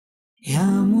Ya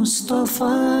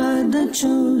Mustafa, the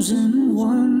chosen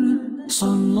one,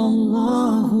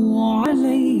 sallallahu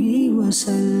alayhi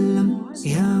wasallam.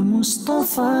 Ya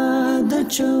Mustafa, the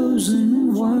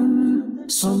chosen one,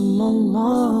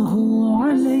 sallallahu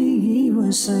alayhi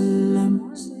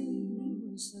wasallam.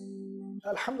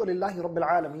 Alhamdulillahi Rabbil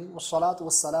Alameen, wassalatu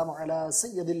wassalamu ala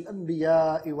sayyidil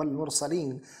anbiya'i wal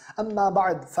mursaleen. Amma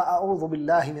ba'd, fa'a'udhu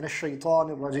billahi minash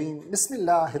shaitanir rajim.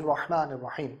 Bismillahir rahmanir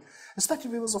rahim.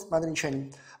 Respected viewers of Madani Channel,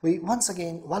 we once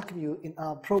again welcome you in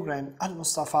our program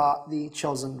Al-Mustafa, the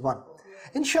Chosen One.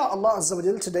 Insha'Allah Azza wa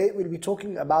Jal, today we'll be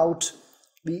talking about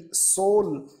the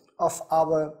soul of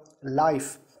our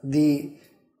life, the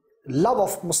love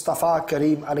of Mustafa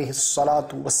Kareem alayhi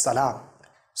salatu wassalam.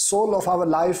 Soul of our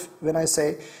life, when I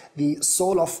say the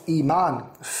soul of Iman,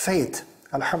 faith,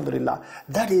 Alhamdulillah,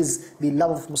 that is the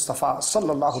love of Mustafa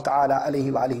sallallahu ta'ala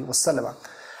alayhi wa alihi wasallam.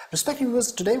 Respected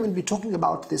viewers, today we'll be talking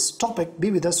about this topic. Be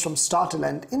with us from start to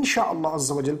end. Insha'Allah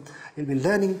Azza wa Jal, you'll be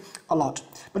learning a lot.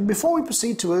 But before we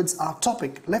proceed towards our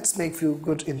topic, let's make few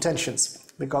good intentions.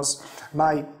 Because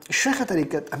my Shaykh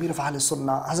Tariqat, Amir of Ahl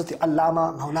Sunnah, Hazrat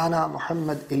Allama Maulana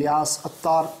Muhammad Ilyas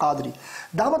Attar Qadri,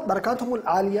 Dawat Barakatuhul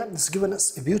Aliyah, has given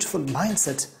us a beautiful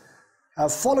mindset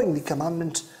following the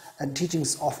commandment and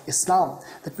teachings of Islam,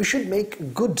 that we should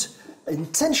make good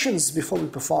intentions before we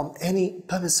perform any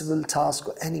permissible task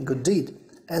or any good deed.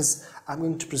 As I'm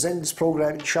going to present this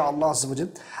program, inshallah,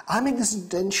 I make this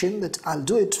intention that I'll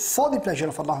do it for the pleasure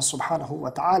of Allah subhanahu wa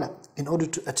ta'ala, in order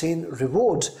to attain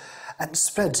reward and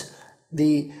spread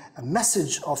the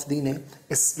message of Deen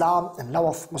Islam and love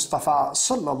of Mustafa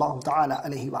sallallahu ta'ala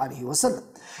alayhi wa alihi wa sallam.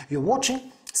 You're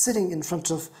watching, sitting in front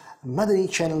of Madani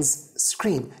Channel's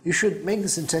screen. You should make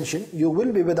this intention. You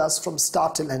will be with us from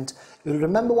start till end. You'll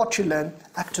remember what you learn,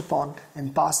 act upon,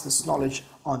 and pass this knowledge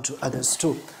on to others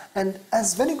too. And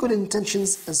as very good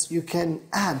intentions as you can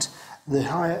add, the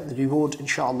higher the reward,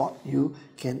 inshallah, you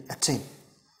can attain.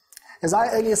 As I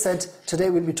earlier said, today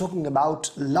we'll be talking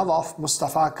about love of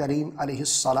Mustafa Kareem alayhi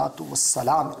salatu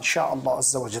wassalam, inshallah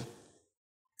azza wa jal.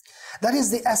 That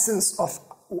is the essence of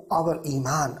our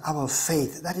Iman, our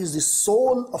faith. That is the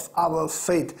soul of our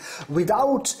faith.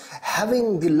 Without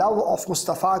having the love of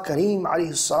Mustafa Kareem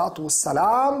alayhi salatu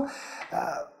wassalam,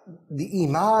 the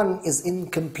Iman is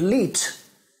incomplete.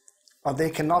 Or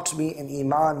there cannot be an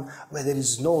Iman where there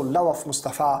is no love of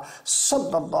Mustafa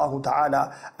sallallahu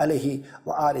ta'ala alayhi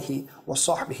wa alihi wa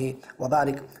sahbihi wa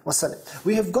barik wa sallam.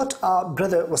 We have got our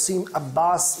brother Wasim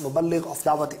Abbas, Muballigh of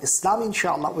Dawat Islam,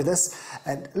 inshallah, with us,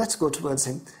 and let's go towards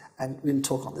him and we'll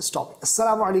talk on this topic.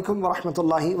 Assalamu alaikum wa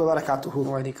rahmatullahi wa barakatuhu.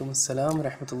 Wa alaikum assalam wa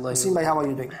rahmatullahi. Wasim bhai, how are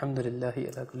you doing? Alhamdulillah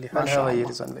ala kulli hal. How are you,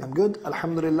 Rizwan bhai? I'm good,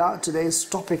 alhamdulillah. Today's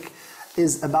topic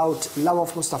is about love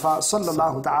of Mustafa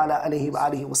sallallahu ta'ala alayhi wa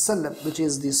alihi wasallam, which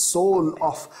is the soul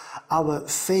of our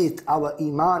faith, our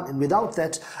Iman, and without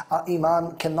that our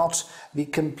Iman cannot be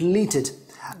completed.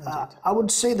 I would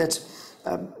say that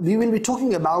we will be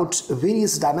talking about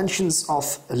various dimensions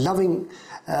of loving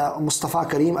Mustafa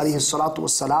Kareem alayhi salatu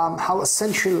wasalam, how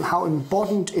essential, how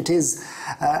important it is,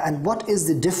 and what is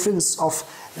the difference of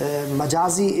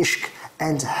majazi ishq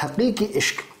and haqiqi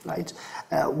ishq, right?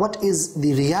 What is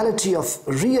the reality of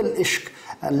real ishq,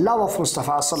 love of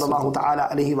Mustafa sallallahu ta'ala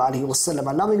alayhi wa alihi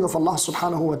wasallam, loving of Allah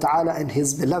subhanahu wa ta'ala and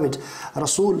his beloved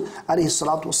Rasul alayhi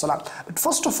salatu wasalam. But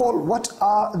first of all, what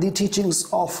are the teachings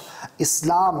of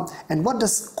Islam, and what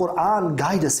does Quran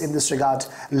guide us in this regard,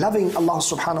 loving Allah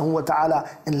subhanahu wa ta'ala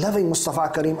and loving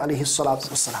Mustafa Kareem alayhi salatu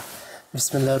wasalam?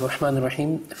 Bismillah ar-Rahman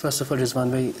ar-Rahim. First of all,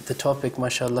 Rizwan bhai, the topic,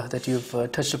 mashallah, that you've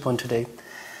touched upon today,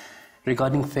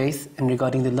 regarding faith and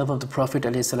regarding the love of the Prophet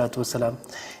ﷺ.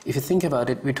 If you think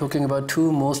about it, we're talking about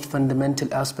two most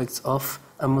fundamental aspects of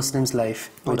a Muslim's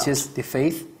life, which is the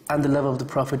faith and the love of the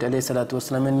Prophet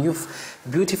ﷺ. And you've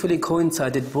beautifully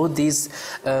coincided both these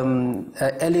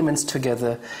elements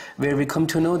together, where we come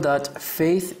to know that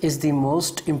faith is the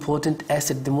most important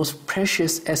asset, the most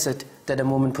precious asset that a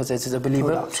moment possesses, a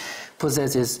believer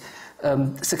possesses.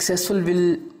 Successful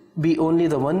will be only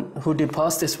the one who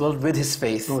departs this world with his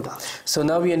faith. No doubt. So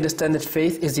now we understand that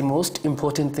faith is the most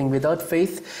important thing. Without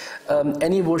faith,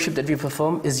 any worship that we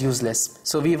perform is useless.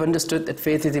 So we've understood that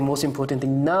faith is the most important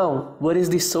thing. Now, what is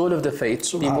the soul of the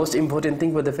faith? The most important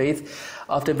thing for the faith,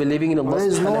 after believing in Allah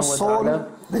subhanahu wa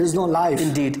ta'ala, there is no life.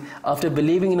 Indeed. After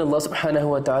believing in Allah subhanahu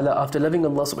wa ta'ala, after loving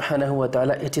Allah subhanahu wa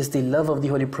ta'ala, it is the love of the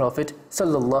Holy Prophet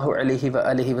sallallahu alayhi wa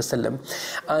alihi wasallam.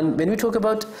 And when we talk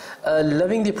about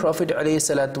loving the Prophet alayhi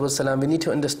salatu wasalam, we need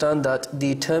to understand that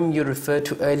the term you referred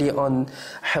to earlier on,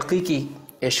 haqiqi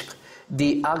ishq,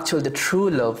 the actual, the true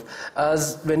love,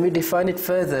 as when we define it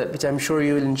further, which I'm sure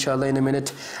you will inshallah in a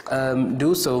minute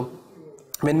do so,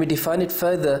 when we define it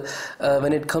further,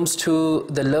 when it comes to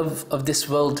the love of this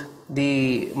world,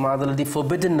 the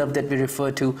forbidden love that we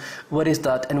refer to, what is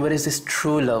that, and what is this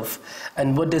true love,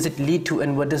 and what does it lead to,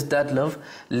 and what does that love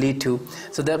lead to?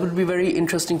 So that would be very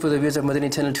interesting for the viewers of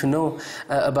Madani Channel to know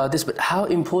about this, but how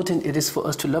important it is for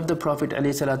us to love the Prophet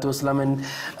ﷺ,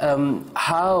 and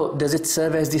how does it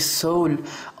serve as the soul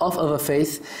of our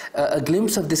faith. A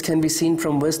glimpse of this can be seen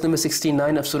from verse number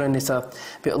 69 of Surah Nisa,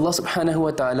 where Allah subhanahu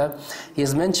wa ta'ala, He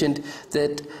has mentioned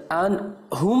that, and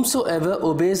whomsoever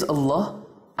obeys Allah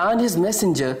and His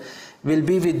Messenger will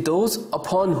be with those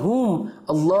upon whom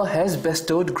Allah has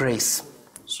bestowed grace.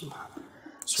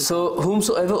 So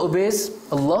whomsoever obeys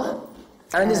Allah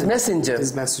and His Messenger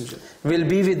will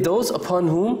be with those upon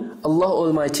whom Allah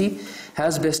Almighty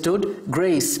has bestowed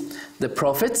grace. The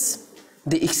prophets,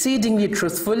 the exceedingly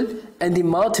truthful, and the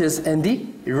martyrs, and the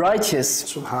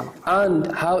righteous.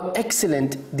 And how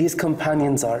excellent these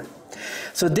companions are.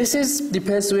 So this is the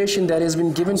persuasion that has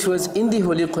been given to us in the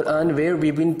Holy Quran, where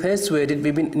we've been persuaded,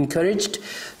 we've been encouraged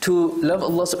to love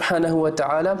Allah subhanahu wa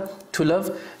ta'ala, to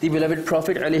love the beloved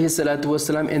Prophet alayhi salatu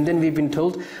wasalam, and then we've been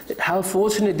told that how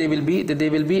fortunate they will be, that they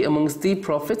will be amongst the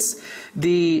prophets,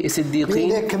 the Siddiqeen.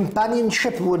 Their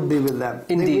companionship would be with them.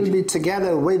 Indeed. They will be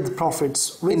together with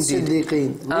prophets, with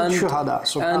Siddiqeen, with Shuhada.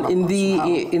 And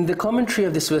in the commentary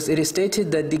of this verse, it is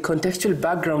stated that the contextual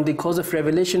background, the cause of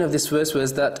revelation of this verse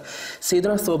was that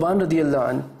Sayyidina Thuban radiallahu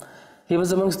anh, he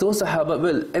was amongst those Sahaba,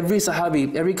 well, every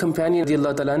Sahabi, every companion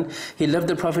radiallahu ta'ala, he loved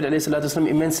the Prophet ﷺ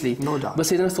immensely. No doubt. But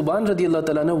Sayyidina Thuban radiallahu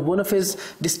ta'ala, one of his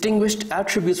distinguished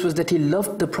attributes was that he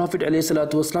loved the Prophet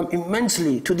ﷺ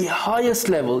immensely, to the highest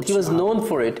level. He was known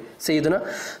for it, Sayyidina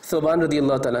Thuban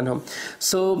radiallahu ta'ala.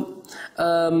 So,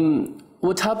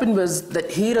 what happened was that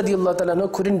he radiallahu ta'ala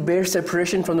couldn't bear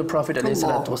separation from the Prophet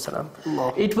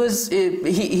ﷺ. It was,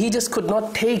 he just could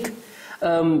not take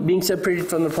being separated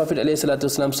from the Prophet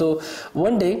ﷺ. So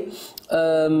one day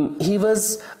he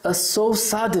was so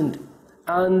saddened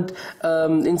and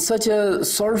in such a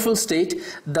sorrowful state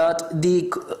that the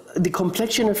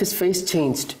complexion of his face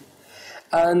changed.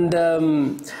 And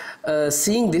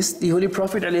seeing this, the Holy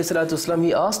Prophet ﷺ,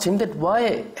 he asked him that,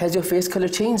 why has your face color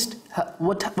changed?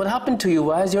 What happened to you?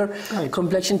 Why has your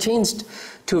complexion changed?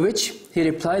 To which he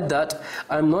replied that,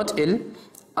 I'm not ill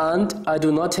and I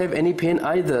do not have any pain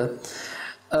either.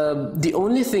 The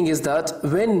only thing is that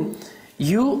when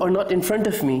you are not in front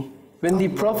of me, when the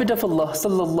Prophet of Allah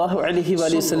sallallahu alaihi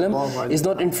wasallam is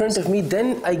not in front of me,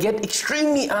 then I get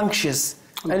extremely anxious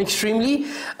and extremely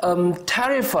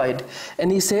terrified.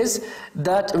 And he says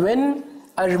that when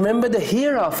I remember the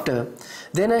hereafter,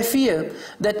 then I fear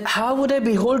that how would I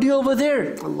behold you over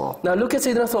there? Now look at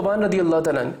Sayyidina Thuban radiallahu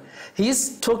ta'ala. He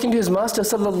is talking to his master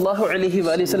sallallahu alaihi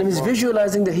wasallam. He's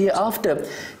visualizing the hereafter.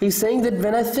 He's saying that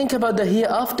when I think about the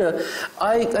hereafter,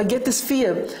 I get this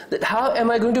fear that how am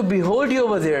I going to behold you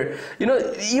over there? You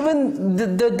know, even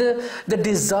the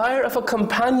desire of a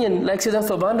companion like Sayyidina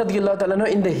Thuban radiallahu ta'ala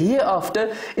in the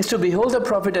hereafter is to behold the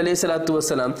Prophet alayhi salatu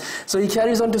wasalam. So he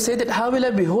carries on to say that how will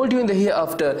I behold you in the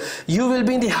hereafter? You will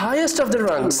be in the highest of the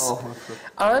ranks.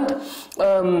 And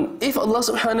if Allah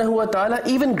subhanahu wa ta'ala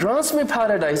even grants me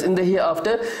paradise in the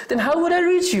hereafter, then how would I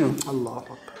reach you?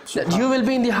 That you will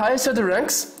be in the highest of the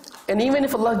ranks. And even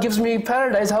if Allah gives me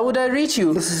paradise, how would I reach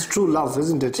you? This is true love,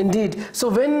 isn't it? Indeed. So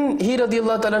when he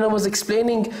radiallahu ta'ala was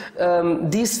explaining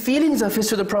these feelings of his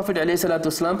to the Prophet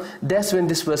ﷺ, that's when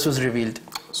this verse was revealed.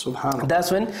 Subhanallah.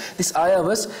 That's when this ayah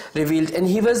was revealed, and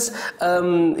he was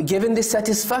given this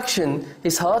satisfaction.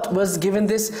 His heart was given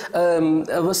this,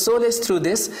 was solaced through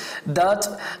this, that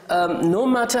no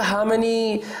matter how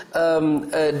many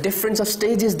difference of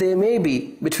stages there may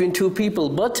be between two people,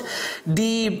 but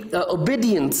the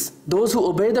obedience, those who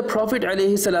obey the Prophet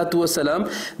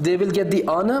ﷺ, they will get the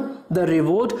honor, the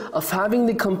reward of having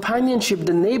the companionship,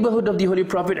 the neighborhood of the Holy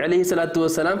Prophet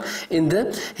ﷺ in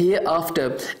the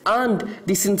hereafter. And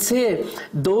the sincere,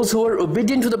 those who are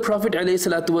obedient to the Prophet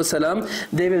ﷺ,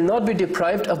 they will not be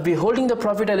deprived of beholding the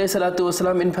Prophet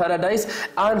ﷺ in paradise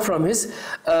and from his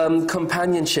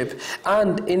companionship.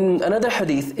 And in another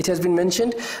hadith, it has been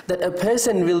mentioned that a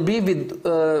person will be with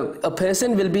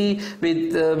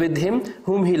with him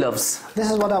whom he loves. This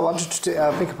is what I wanted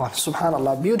to pick upon.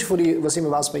 Subhanallah. Beautifully, Wasim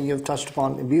Abbas Bhai, you have touched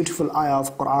upon a beautiful ayah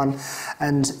of Quran,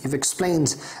 and you've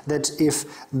explained that if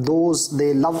those,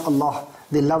 they love Allah,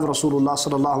 they love Rasulullah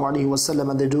sallallahu alaihi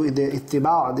wasallam, and they do their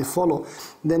ittiba', they follow,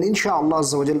 then inshallah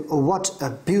azza wa jal, what a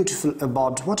beautiful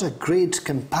abad, what a great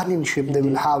companionship they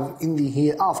will have in the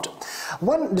hereafter.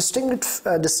 One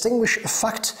distinguished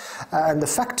fact, and the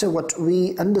factor what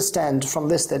we understand from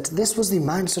this, that this was the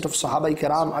mindset of Sahaba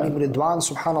Kiram alayhim ridwan,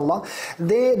 subhanallah.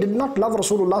 They did not love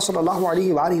Rasulullah sallallahu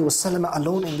alaihi wasallam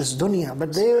alone in this dunya,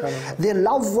 but their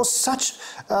love was such,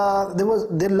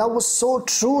 their love was so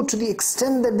true to the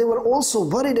extent that they were also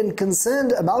worried and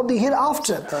concerned about the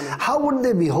hereafter. How would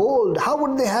they behold, how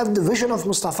would they have the vision of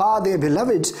Mustafa, their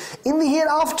beloved, in the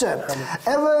hereafter?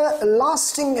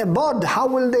 Everlasting abode, how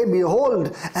will they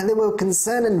behold? And they were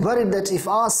concerned and worried that if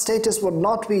our status would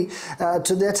not be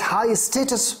to that high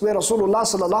status where Rasulullah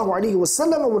sallallahu alaihi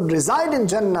wasallam would reside in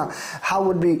Jannah, how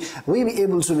would we be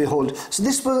able to behold? So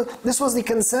this was the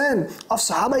concern of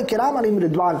Sahaba Kiram alayhim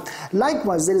ridwan.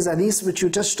 Likewise, there is a hadith which you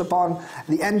touched upon.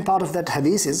 The end part of that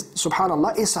hadith is,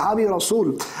 subhanallah, a Sahabi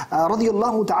Rasul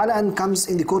radiyallahu ta'ala and comes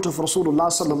in the court of Rasulullah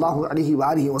sallallahu alaihi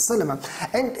wasallam,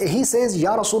 and he says,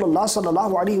 Ya Rasulullah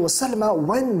sallallahu alaihi wasallam,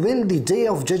 when will the day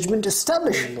of judgment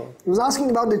establish? He was asking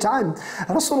about the time.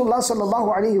 Rasulullah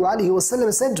sallallahu alaihi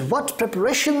wasallam said, what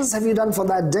preparations have you done for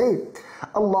that day?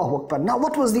 Allahu Akbar. Now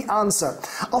what was the answer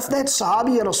of that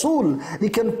Sahabi Rasul, the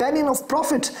companion of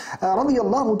Prophet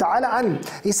radiyallahu ta'ala an?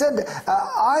 He said,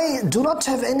 I do not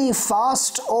have any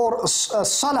fast or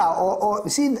salah, or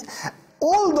see,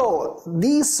 although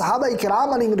these Sahaba Kiram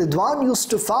alayhim ridwan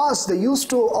used to fast, they used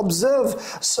to observe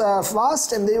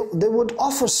fast, and they would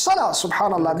offer salah,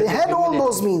 subhanallah. They had all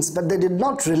those means, but they did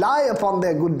not rely upon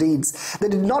their good deeds. They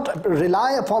did not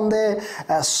rely upon their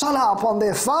salah, upon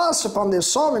their fast, upon their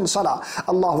sawm and salah.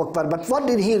 Allahu Akbar. But what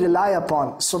did he rely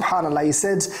upon? Subhanallah. He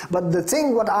said, but the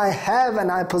thing what I have and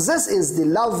I possess is the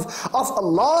love of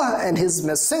Allah and His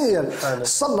Messenger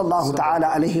sallallahu ta'ala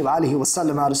alayhi wa alihi wa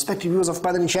sallam. Our respective viewers of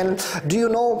Madani Channel, do you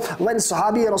know when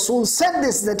Sahabi Rasul said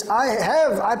this, that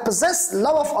I possess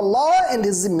love of Allah and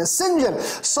His Messenger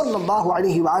sallallahu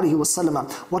alaihi wa alihi wasallam?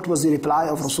 What was the reply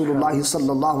of Rasulullah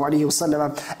sallallahu alaihi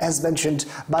wasallam, as mentioned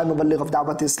by Muballigh of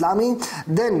Da'wat Islami?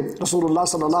 Then Rasulullah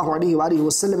sallallahu alaihi wa alihi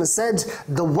wasallam said,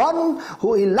 the one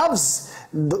who he loves,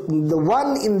 the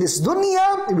one in this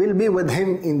dunya will be with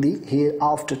him in the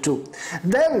hereafter too.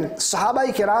 Then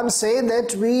Sahaba Kiram say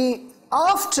that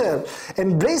after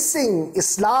embracing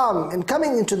Islam and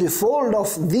coming into the fold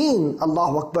of Deen,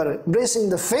 Allahu Akbar, embracing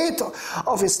the faith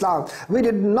of Islam, we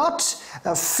did not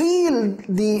feel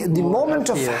the moment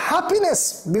of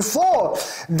happiness before.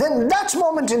 Then that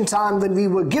moment in time when we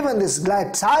were given this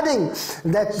glad tidings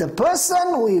that the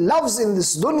person who he loves in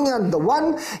this dunya, the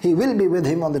one, he will be with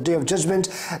him on the day of judgment.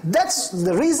 That's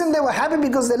the reason they were happy,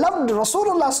 because they loved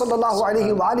Rasulullah sallallahu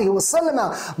alaihi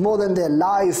wasallam more than their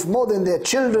life, more than their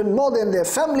children, more than their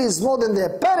families, more than their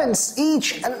parents,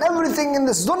 each and everything in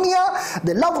this dunya.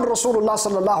 They loved Rasulullah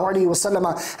sallallahu alaihi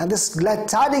wasallam, and this glad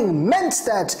tidings meant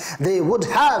that they would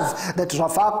have that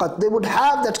rafaqat, they would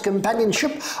have that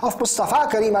companionship of Mustafa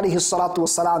Kareem alayhi salatu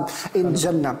wasalam in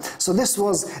Jannah. So this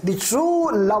was the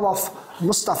true love of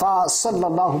Mustafa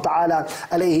sallallahu ta'ala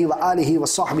alayhi wa alihi wa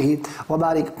sahbihi wa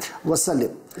barik wa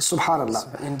sallim.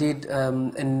 Subhanallah. Indeed,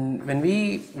 and when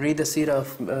we read the seerah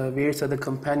of various other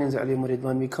companions alayhim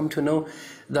ridwan, we come to know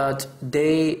that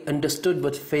they understood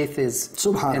what faith is.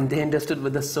 Subhanallah. And they understood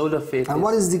what the soul of faith is. And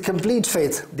what is the complete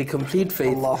faith? The complete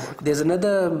faith. Allah. There's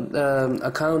another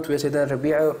account where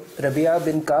Sayyidina Rabi'a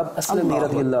bin Ka'b Aslami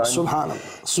radiyallahu anhu.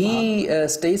 Subhanallah. He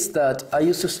states that I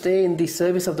used to stay in the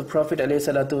service of the Prophet alayhi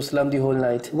salatu wasalam the whole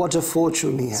night. What a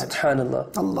fortune he had.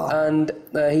 Subhanallah. Allah. And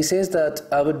he says that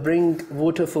I would bring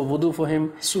water for wudu for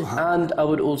him, and I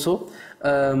would also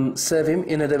serve him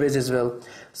in other ways as well.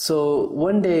 So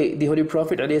one day the Holy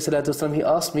Prophet ﷺ, he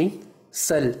asked me,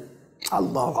 Sal.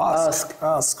 Allah,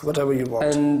 ask whatever you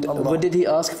want. And Allah. What did he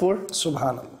ask for?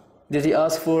 Subhanallah. Did he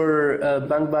ask for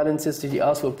bank balances? Did he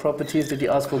ask for properties? Did he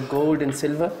ask for gold and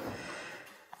silver?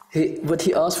 What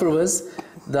he asked for was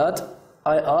that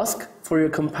I ask for your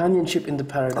companionship in the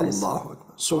paradise. Allah.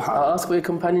 I ask for your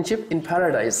companionship in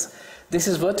paradise. This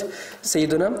is what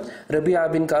Sayyiduna Rabi'a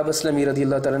bin Ka'b Aslami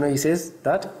radiyallahu ta'ala, he says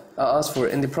that I asked for.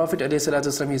 And the Prophet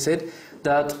ﷺ, he said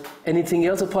that anything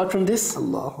else apart from this?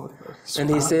 Allahu Akbar. And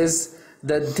he says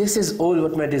that this is all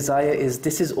what my desire is,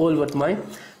 this is all what my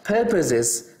purpose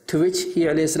is. To which he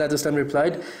ﷺ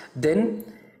replied, then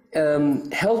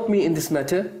help me in this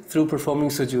matter through performing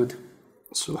sujood.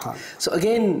 Subhanallah. So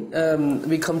again,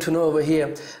 we come to know over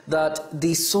here that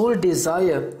the sole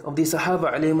desire of the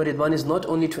Sahaba alayhim ridwan is not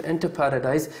only to enter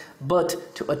paradise,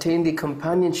 but to attain the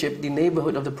companionship, the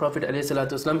neighborhood of the Prophet alayhi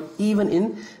salatu wasalam, even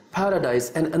in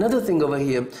paradise. And another thing over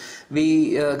here,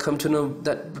 we come to know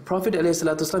that the Prophet alayhi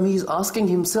salatu wasalam, he is asking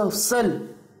himself, Sal,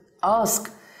 ask.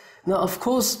 Now of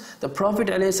course, the Prophet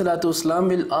alayhi salatu wasalam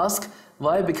will ask.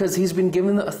 Why? Because he's been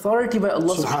given the authority by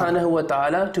Allah subhanahu wa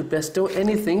ta'ala to bestow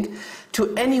anything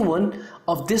to anyone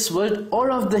of this world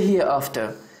or of the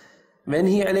hereafter. When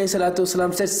he alayhi salatu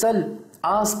wasalam said, Sal,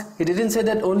 ask, he didn't say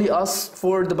that only ask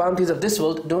for the bounties of this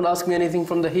world, don't ask me anything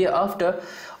from the hereafter.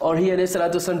 Or he alayhi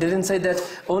salatu wasalam didn't say that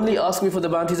only ask me for the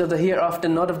bounties of the hereafter,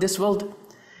 not of this world.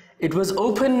 It was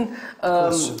open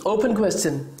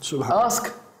question.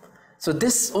 Ask. So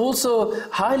this also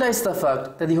highlights the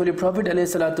fact that the Holy Prophet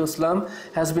ﷺ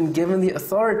has been given the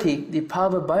authority, the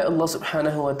power by Allah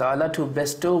subhanahu wa ta'ala to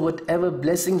bestow whatever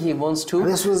blessing He wants to.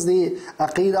 This was the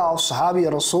aqidah of Sahabi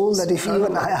Rasul, that if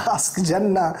even I ask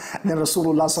Jannah, then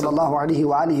Rasulullah sallallahu alayhi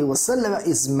wa alihi wa sallam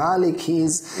is Malik, He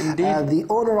is the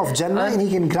owner of Jannah, and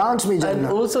He can grant me Jannah. And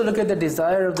also look at the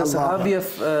desire of the Sahabi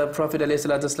of Prophet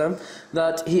ﷺ,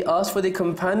 that he asked for the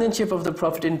companionship of the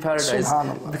Prophet in paradise.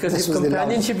 Because if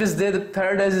companionship is there, the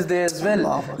paradise is there as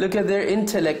well. Look at their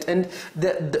intellect, and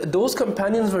those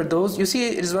companions were those. You see,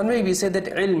 it is one way we say that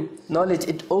ilm, knowledge,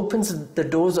 it opens the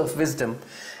doors of wisdom.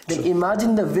 Then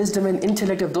imagine the wisdom and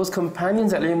intellect of those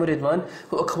companions alayhim ridwan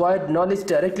who acquired knowledge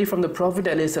directly from the Prophet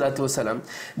alayhi salatu wasalam.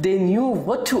 They knew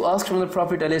what to ask from the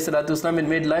Prophet alayhi salatu wasalam, and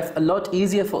made life a lot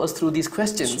easier for us through these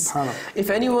questions.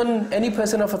 If any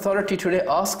person of authority today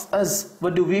asks us,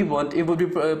 what do we want? It would be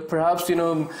perhaps,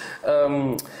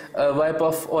 wipe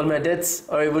off all my debts,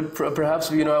 or it would perhaps,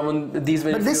 I want these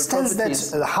many. But this tells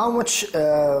that how much,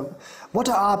 what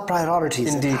are our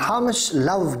priorities? Indeed. How much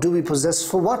love do we possess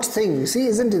for what thing? You see,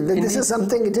 isn't it? This is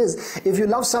something it is. If you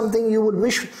love something, you would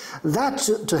wish that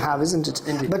to have, isn't it?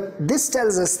 Indeed. But this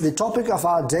tells us the topic of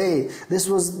our day. This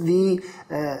was the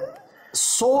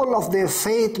soul of their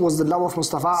faith was the love of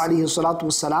Mustafa alayhi salatu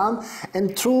wasalam,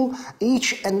 and through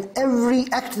each and every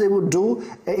act they would do,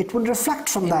 it would reflect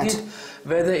from that.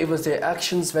 Whether it was their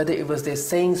actions, whether it was their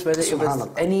sayings, whether it was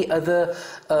any other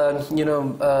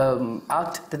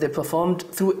act that they performed,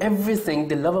 through everything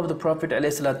the love of the Prophet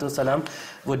ﷺ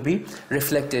would be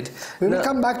reflected. We will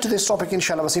come back to this topic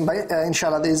inshallah.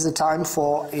 Inshallah, there is a time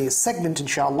for a segment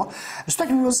inshallah.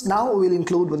 Respected viewers, now we will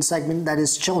include one segment that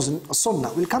is chosen,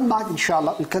 Sunnah. We'll come back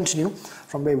inshallah, we'll continue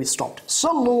from where we stopped.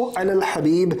 Sallu ala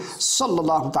al-Habib,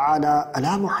 sallallahu ta'ala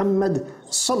ala Muhammad,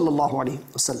 sallallahu alayhi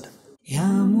wa sallam. Ya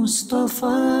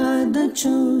Mustafa, the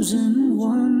chosen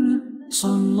one,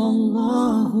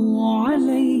 sallallahu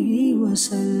alayhi wa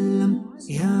sallam.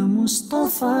 Ya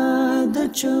Mustafa, the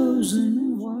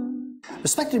chosen one.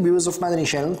 Respected viewers of Madani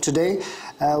Channel, today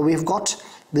we've got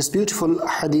this beautiful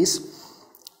hadith.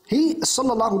 He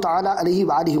sallallahu ta'ala alayhi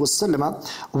wa alihi wasallam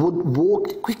would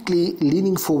walk quickly,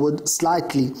 leaning forward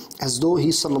slightly, as though he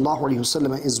sallallahu alayhi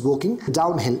wasallam is walking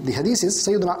downhill. The hadith is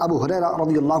Sayyidina Abu Hurairah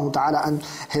radiyallahu ta'ala and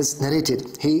has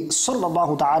narrated. He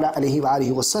sallallahu ta'ala alayhi wa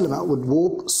alihi wasallam would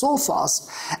walk so fast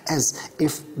as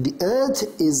if the earth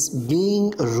is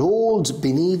being rolled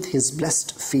beneath his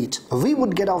blessed feet. We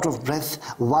would get out of breath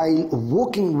while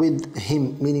walking with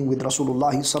him, meaning with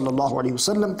Rasulullah sallallahu alayhi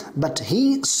wasallam, but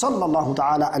he sallallahu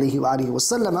ta'ala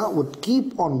would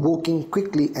keep on walking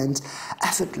quickly and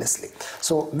effortlessly.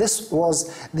 So this was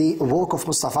the walk of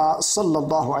Mustafa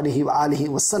sallallahu alayhi wa alihi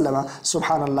wasallam.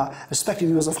 Subhanallah, respected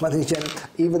viewers of Madani Channel,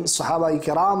 even Sahaba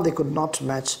Kiram, they could not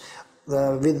match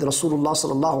with Rasulullah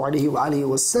sallallahu alayhi wa alihi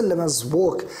wasallam's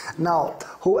walk. Now,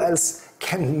 who else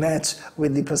can match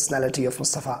with the personality of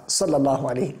Mustafa sallallahu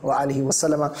alayhi wa alihi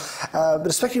wasallam?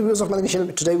 Respected viewers of Madani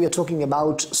Channel, today we are talking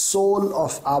about soul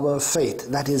of our faith,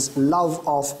 that is love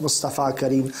of Mustafa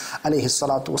Kareem alayhi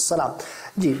salatu wasalam.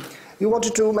 Ji, you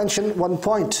wanted to mention one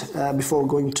point before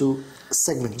going to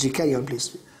segment. Ji, carry on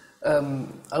please.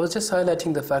 I was just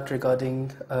highlighting the fact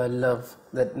regarding love,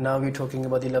 that now we're talking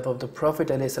about the love of the Prophet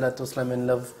ﷺ and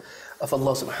love of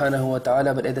Allah subhanahu wa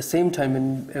ta'ala, but at the same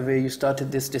time, where you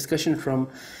started this discussion from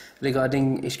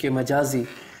regarding Ishq Majazi,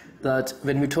 that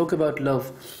when we talk about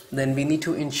love, then we need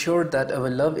to ensure that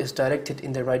our love is directed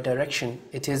in the right direction.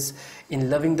 It is in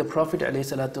loving the Prophet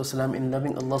ﷺ, in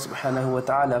loving Allah subhanahu wa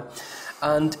ta'ala.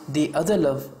 And the other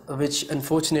love, which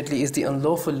unfortunately is the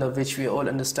unlawful love, which we all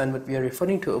understand what we are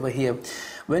referring to over here.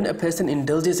 When a person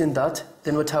indulges in that,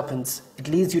 then what happens? It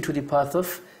leads you to the path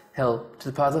of hell,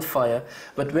 to the path of fire.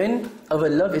 But when our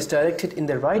love is directed in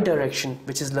the right direction,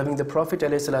 which is loving the Prophet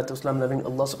ﷺ, loving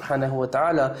Allah subhanahu wa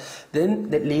ta'ala, then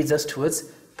that leads us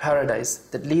towards paradise,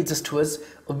 that leads us towards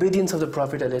obedience of the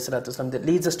Prophet ﷺ, that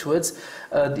leads us towards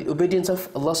the obedience of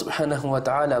Allah subhanahu wa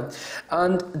ta'ala.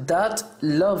 And that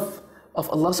love of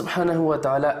Allah subhanahu wa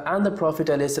ta'ala and the Prophet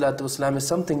ﷺ is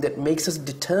something that makes us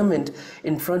determined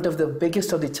in front of the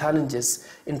biggest of the challenges,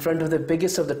 in front of the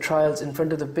biggest of the trials, in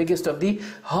front of the biggest of the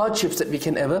hardships that we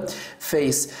can ever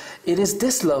face. It is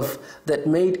this love that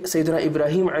made Sayyidina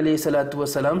Ibrahim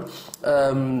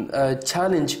ﷺ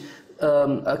challenge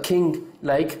a king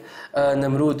like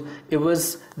Namrud. It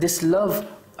was this love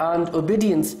and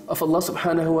obedience of Allah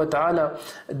subhanahu wa ta'ala,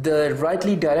 the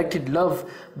rightly directed love,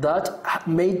 that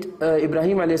made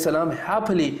Ibrahim alayhi salam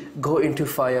happily go into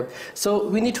fire. So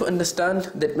we need to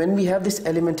understand that when we have this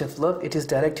element of love, it is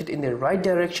directed in the right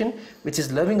direction, which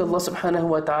is loving Allah subhanahu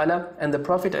wa ta'ala and the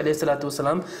Prophet alayhi salatu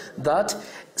wasalam, that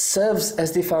serves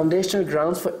as the foundational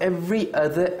grounds for every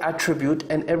other attribute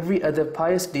and every other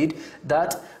pious deed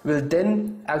that will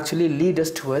then actually lead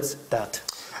us towards that.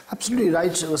 Absolutely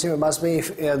right, Wasim Basmi.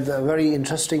 The very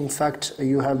interesting fact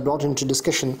you have brought into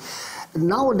discussion.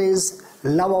 Nowadays,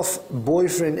 love of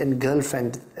boyfriend and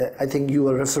girlfriend, I think you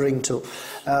were referring to,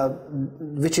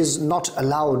 which is not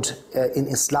allowed in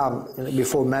Islam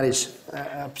before marriage.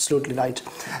 Absolutely right.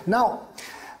 Now,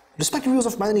 respective viewers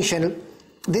of Madani Channel,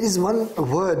 there is one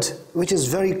word which is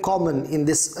very common in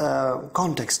this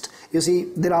context. You see,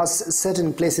 there are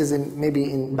certain places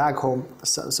maybe in back home,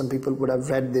 some people would have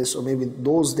read this, or maybe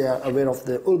those they are aware of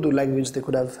the Urdu language, they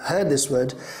could have heard this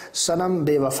word, Sanam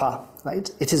Bewafa,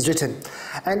 right? It is written.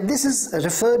 And this is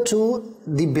referred to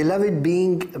the beloved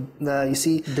being, you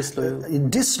see,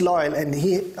 disloyal, and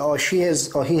he or he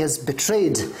has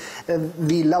betrayed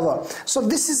the lover. So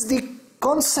this is the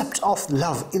concept of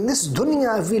love. In this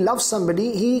dunya, if we love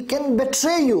somebody, he can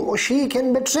betray you or she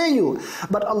can betray you.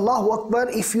 But Allahu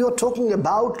Akbar, if you are talking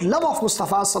about love of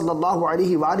Mustafa sallallahu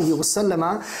alaihi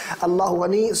wasallam, Allahu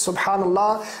Ghani,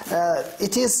 subhanallah,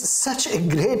 it is such a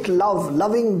great love,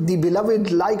 loving the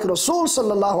beloved like Rasul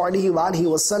sallallahu alaihi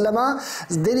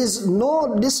wasallam. There is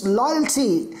no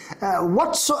disloyalty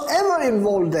whatsoever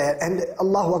involved there. And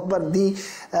Allahu Akbar, the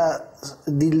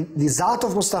Zat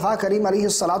of Mustafa Kareem alayhi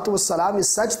salatu wassalam is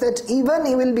such that even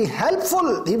he will be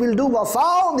helpful, he will do wafa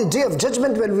on the day of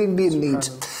judgment when we will be in need.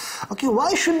 Okay,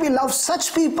 why should we love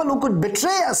such people who could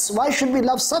betray us? Why should we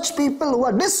love such people who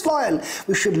are disloyal?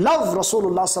 We should love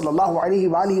Rasulullah sallallahu alaihi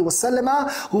wasallam,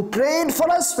 who prayed for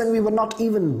us when we were not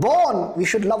even born. We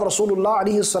should love Rasulullah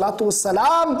alaihi salatu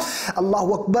wassalam.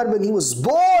 Allahu Akbar, when he was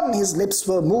born, his lips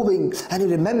were moving and he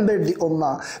remembered the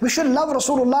ummah. We should love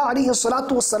Rasulullah alaihi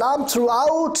salatu wassalam.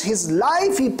 Throughout his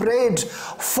life, he prayed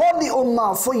for the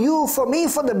ummah, for you, for me,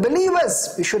 for the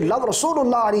believers. We should love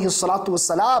Rasulullah alaihi salatu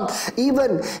wassalam.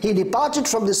 Even he departed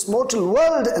from this mortal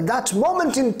world. At that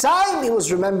moment in time, he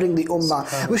was remembering the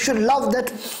ummah. We should love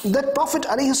that Prophet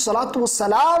alayhi salatu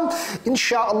wassalam.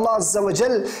 Insha'Allah azza wa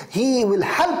jal, he will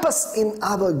help us in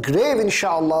our grave,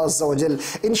 insha'Allah azza wa jal.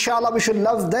 Insha'Allah, we should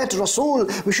love that Rasul.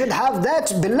 We should have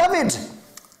that beloved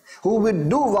who will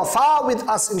do wafa with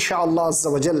us, insha'Allah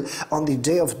azza wa jal, on the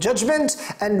day of judgment.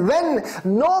 And when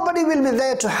nobody will be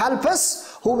there to help us,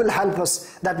 who will help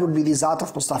us? That would be the Zat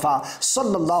of Mustafa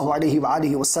sallallahu alaihi wa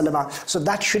sallam. So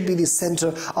that should be the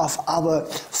center of our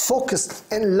focus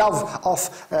and love of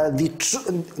the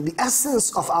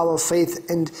essence of our faith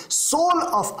and soul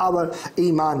of our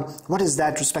iman. What is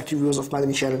that, respective viewers of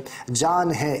Madani Channel?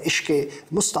 Jaan hai ishq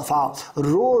Mustafa,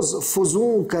 roz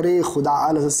fuzun kare khuda.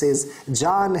 Allah says,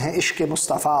 Jaan hai ishq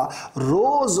Mustafa,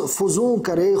 roz fuzun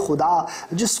kare khuda,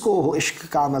 jisko ho ishq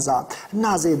ka maza,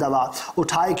 naze dawa.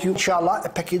 Uthaye kyun, inshallah.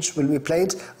 Package will be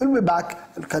played. We'll be back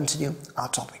and continue our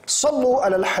topic. Sallu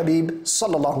ala al-Habib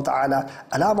sallallahu ta'ala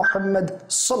ala Muhammad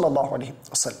sallallahu alayhi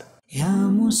wa sallam. Ya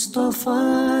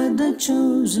Mustafa, the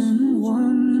chosen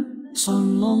one,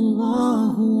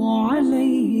 sallallahu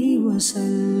alayhi wa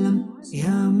sallam. Ya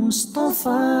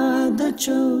Mustafa, the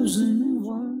chosen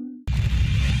one.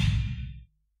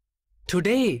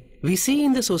 Today, we see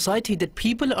in the society that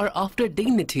people are after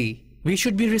dignity. We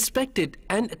should be respected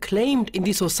and acclaimed in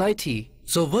the society.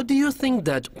 So what do you think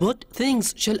that what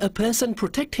things shall a person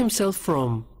protect himself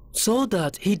from, so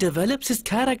that he develops his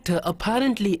character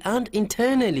apparently and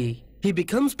internally? He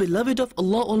becomes beloved of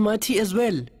Allah Almighty as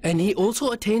well, and he also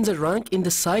attains a rank in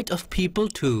the sight of people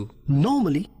too.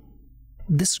 Normally,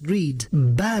 this greed,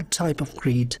 bad type of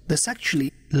greed, this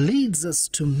actually leads us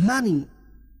to many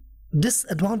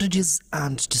disadvantages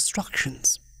and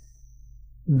destructions.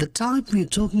 The type we are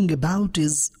talking about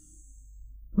is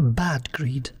bad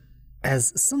greed,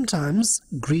 as sometimes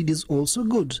greed is also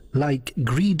good, like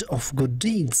greed of good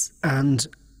deeds and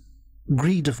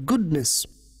greed of goodness.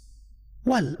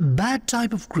 Well, bad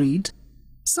type of greed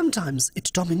Sometimes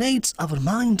it dominates our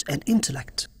mind and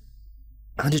intellect,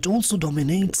 and it also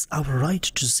dominates our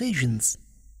right decisions,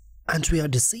 and we are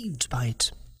deceived by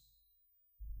it.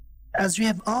 As we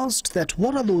have asked that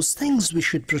what are those things we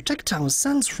should protect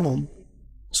ourselves from,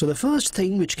 so the first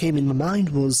thing which came in my mind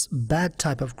was bad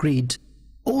type of greed.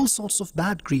 All sorts of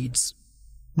bad greeds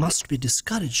must be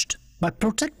discouraged. By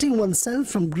protecting oneself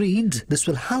from greed, this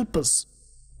will help us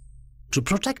to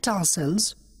protect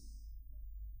ourselves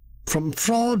from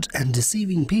fraud and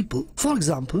deceiving people. For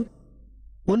example,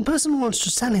 one person wants to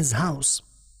sell his house.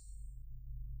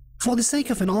 For the sake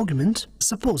of an argument,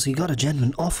 suppose he got a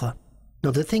genuine offer. Now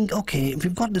they think, okay, if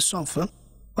we've got this offer,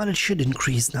 well, it should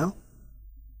increase now.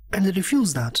 And they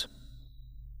refuse that.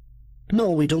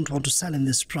 No, we don't want to sell in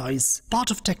this price.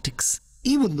 Part of tactics.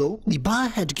 Even though the buyer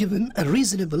had given a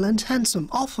reasonable and handsome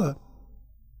offer.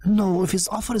 No, if his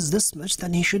offer is this much,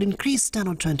 then he should increase 10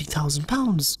 or 20,000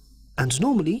 pounds. And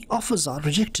normally, offers are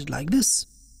rejected like this.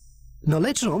 Now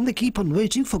later on, they keep on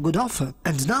waiting for good offer.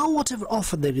 And now whatever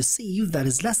offer they receive, that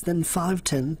is less than 5,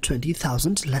 10,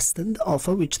 20,000, less than the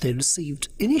offer which they received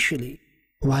initially.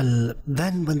 Well,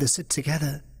 then when they sit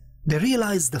together, they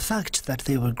realize the fact that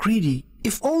they were greedy.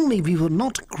 If only we were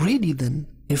not greedy then,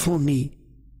 if only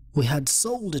we had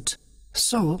sold it.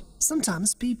 So,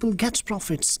 sometimes people get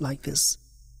profits like this,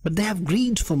 but they have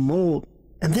greed for more,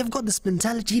 and they've got this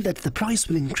mentality that the price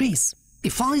will increase.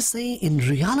 If I say in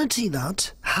reality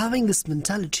that, having this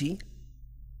mentality,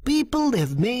 people, they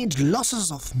have made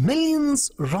losses of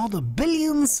millions, rather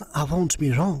billions, I won't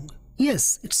be wrong.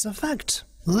 Yes, it's a fact.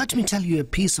 Let me tell you a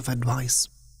piece of advice.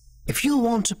 If you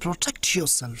want to protect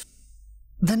yourself,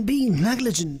 then be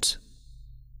negligent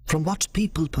from what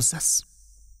people possess.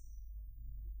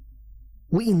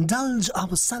 We indulge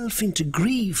ourselves into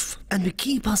grief and we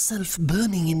keep ourselves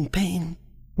burning in pain.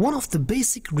 One of the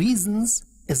basic reasons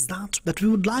is that we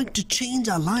would like to change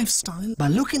our lifestyle by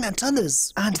looking at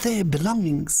others and their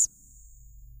belongings.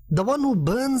 The one who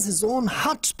burns his own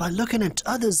hut by looking at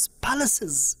others'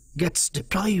 palaces gets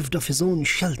deprived of his own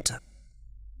shelter.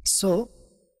 So,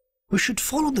 we should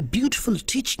follow the beautiful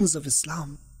teachings of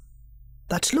Islam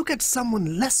that look at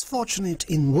someone less fortunate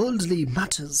in worldly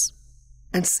matters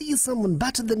and see someone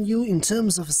better than you in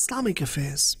terms of Islamic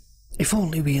affairs. If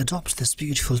only we adopt this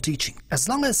beautiful teaching. As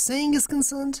long as saying is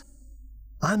concerned,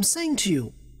 I'm saying to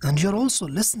you, and you're also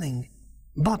listening,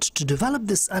 but to develop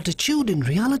this attitude in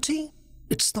reality,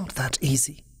 it's not that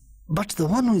easy. But the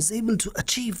one who is able to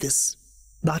achieve this,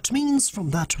 that means from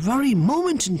that very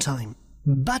moment in time,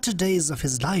 better days of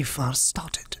his life are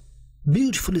started.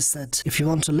 Beautifully said, if you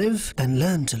want to live, then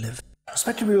learn to live.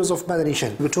 Respected viewers of Madani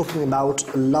Channel, we're talking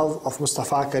about love of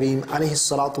Mustafa Kareem alayhi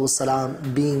salatu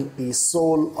wassalam being the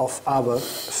soul of our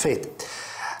faith.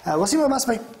 Wasim Abbas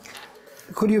bhai,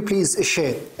 could you please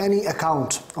share any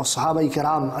account of Sahaba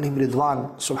Kiram alayhim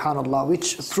Ridwan, subhanallah,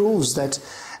 which proves that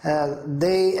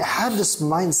they had this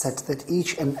mindset that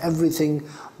each and everything,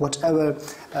 whatever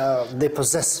they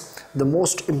possess, the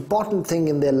most important thing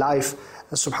in their life,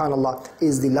 subhanallah,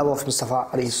 is the love of Mustafa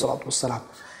alayhi salatu wassalam.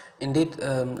 Indeed,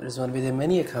 Rizwan, there are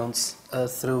many accounts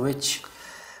through which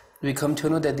we come to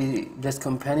know that the blessed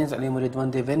companions alayhim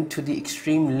Ridwan, they went to the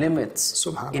extreme limits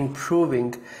in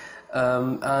proving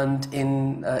and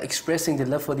in expressing the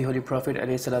love for the Holy Prophet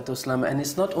ﷺ. And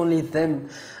it's not only them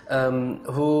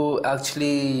who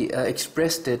actually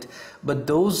expressed it, but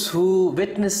those who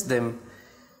witnessed them.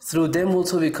 Through them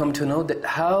also we come to know that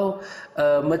how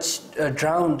much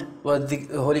drowned were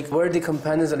the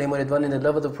companions ﷺ in the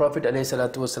love of the Prophet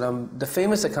ﷺ. The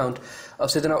famous account of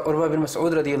Sayyidina Urwa bin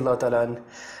Mas'ud radiallahu ta'ala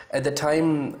at the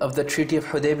time of the Treaty of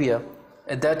Hudaybiyah.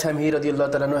 At that time, he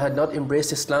radiallahu ta'ala had not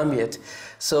embraced Islam yet.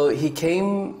 So he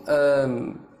came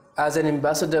as an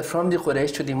ambassador from the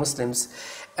Quraysh to the Muslims.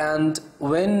 And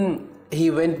when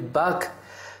he went back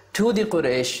to the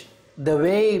Quraysh, the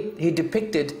way he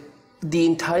depicted the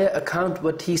entire account,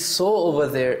 what he saw over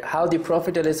there, how the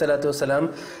Prophet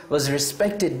ﷺ was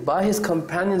respected by his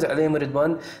companions alayhim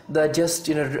Ridwan, that just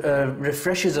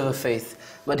refreshes our faith.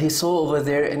 What he saw over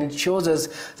there, and it shows us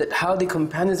that how the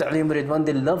companions alayhim Ridwan,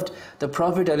 they loved the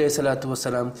Prophet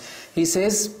ﷺ. He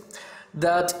says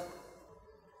that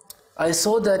I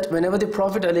saw that whenever the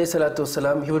Prophet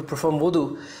ﷺ, he would perform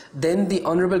wudu, then the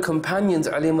honorable companions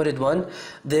alayhim Ridwan,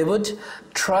 they would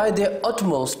try their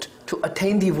utmost to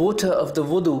attain the water of the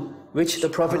wudu which the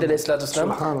Prophet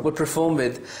ﷺ would perform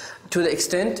with, to the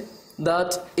extent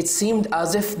that it seemed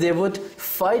as if they would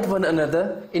fight one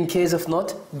another in case of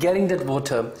not getting that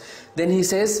water. Then he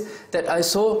says that I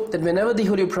saw that whenever the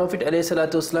Holy Prophet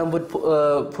ﷺ would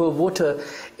pour water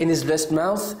in his blessed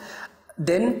mouth,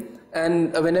 then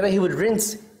and whenever he would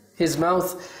rinse his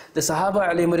mouth, the Sahaba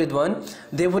alayhim ridwan,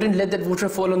 they wouldn't let that water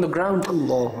fall on the ground.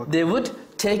 They would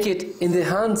take it in their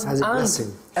hands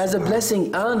as a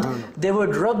blessing, and they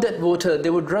would rub that water, they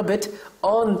would rub it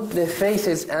on their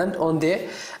faces and on their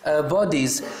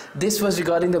bodies. This was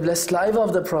regarding the blessed saliva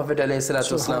of the Prophet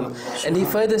ﷺ. And he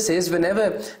further says,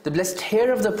 whenever the blessed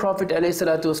hair of the Prophet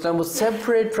ﷺ was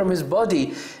separate from his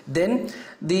body, then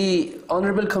the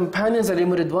honorable companions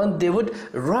alayhim ridwan, they would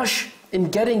rush in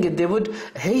getting it, they would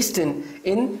hasten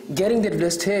in getting that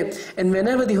blessed hair. And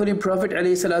whenever the Holy Prophet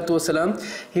ﷺ,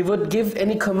 he would give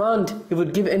any command, he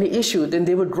would give any issue, then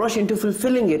they would rush into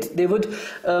fulfilling it. They would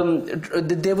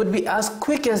be as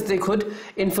quick as they could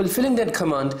in fulfilling that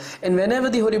command. And whenever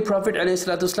the Holy Prophet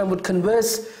ﷺ would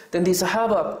converse, then the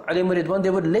Sahaba alayhim ridwan, they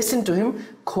would listen to him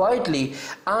quietly,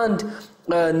 and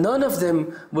none of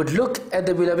them would look at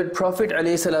the beloved Prophet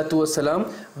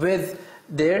ﷺ with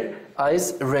their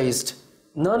eyes raised.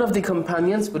 None of the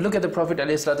companions would look at the Prophet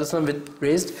ﷺ with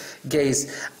raised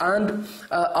gaze. And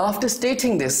after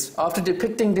stating this, after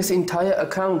depicting this entire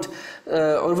account,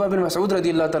 Urwa bin Mas'ud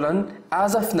radiallahu ta'ala,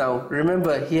 as of now,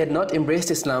 remember, he had not embraced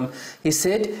Islam. He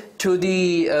said to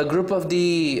the group of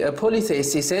the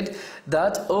polytheists, he said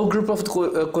that, "O group of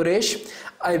Quraysh,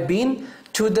 I've been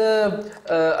to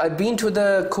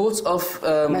the courts of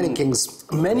many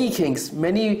kings,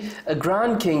 many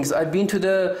grand kings. I've been to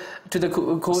the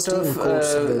court of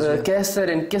Kaisar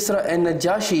and Kisra and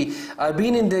Najashi. I've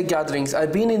been in their gatherings,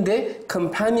 I've been in their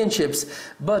companionships,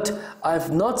 but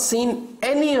I've not seen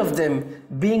any of them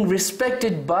being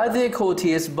respected by their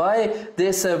courtiers, by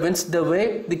their servants, the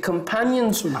way the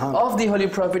companions of the Holy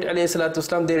Prophet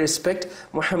ﷺ, they respect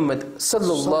Muhammad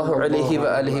sallallahu alaihi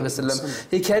wasallam."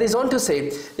 He carries on to say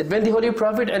that when the Holy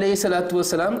Prophet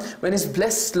ﷺ, when his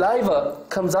blessed saliva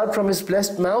comes out from his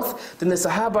blessed mouth, then the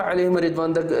Sahaba alayhim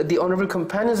ridwan, the honorable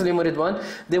companions alayhim ridwan,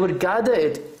 they would gather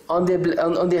it on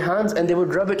their hands and they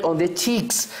would rub it on their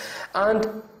cheeks. And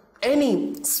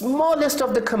any smallest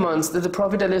of the commands that the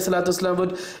Prophet ﷺ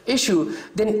would issue,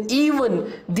 then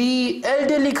even the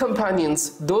elderly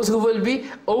companions, those who will be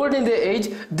old in their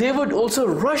age, they would also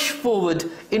rush forward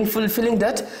in fulfilling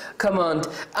that command.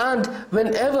 And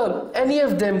whenever any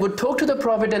of them would talk to the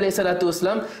Prophet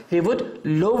ﷺ, he would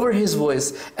lower his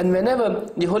voice. And whenever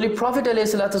the Holy Prophet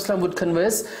ﷺ would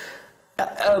converse,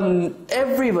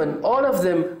 everyone, all of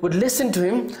them would listen to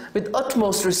him with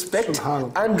utmost respect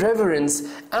and reverence,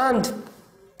 and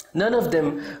none of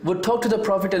them would talk to the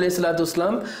Prophet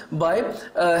ﷺ by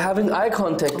having eye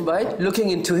contact, by looking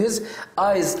into his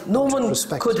eyes. No one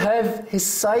could have his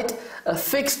sight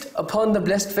fixed upon the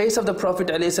blessed face of the Prophet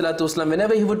ﷺ.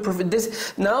 Whenever he would profit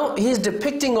this, now he is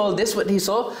depicting all this, what he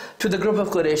saw to the group of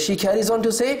Quraysh. He carries on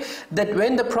to say that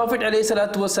when the Prophet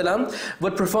ﷺ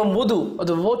would perform wudu of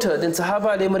the water, then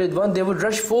Sahaba alayhim ridwan, they would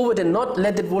rush forward and not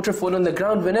let that water fall on the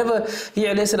ground. Whenever he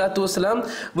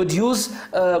 _والسلام, would use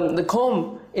the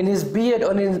comb in his beard,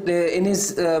 on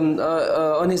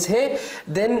his hair,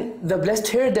 then the blessed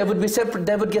hair that would be separate,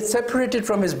 that would get separated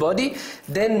from his body.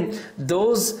 Then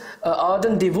those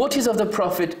ardent devotees of the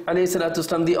Prophet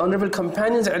ﷺ, the honorable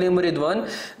companions ridwan,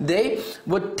 they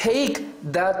would take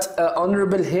that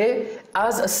honorable hair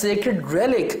as a sacred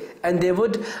relic, and they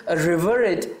would revere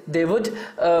it, they would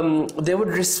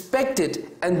respect it,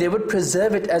 and they would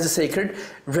preserve it as a sacred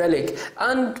relic.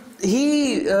 And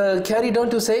he carried on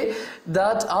to say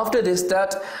that after this,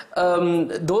 that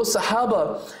those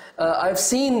Sahaba, I've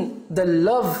seen the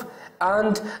love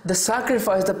and the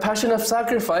sacrifice, the passion of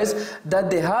sacrifice that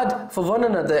they had for one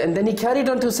another. And then he carried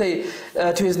on to say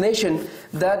to his nation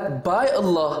that, by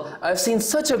Allah, I've seen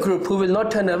such a group who will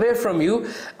not turn away from you,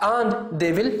 and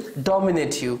they will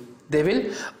dominate you, they will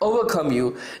overcome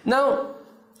you. Now,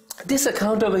 this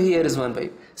account over here is one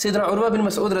way. Sayyidina Urwa bin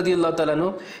Mas'ud radiallahu ta'ala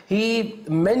anhu, he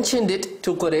mentioned it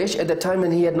to Quraysh at the time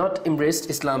when he had not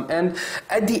embraced Islam. And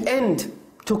at the end,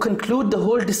 to conclude the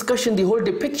whole discussion, the whole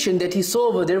depiction that he saw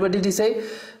over there, what did he say?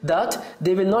 That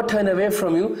they will not turn away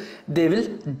from you, they will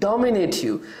dominate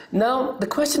you. Now, the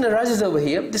question arises over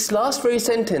here, this last very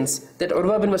sentence that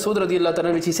Urwa bin Mas'ud radiallahu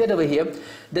ta'ala, which he said over here,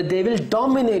 that they will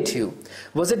dominate you.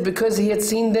 Was it because he had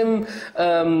seen them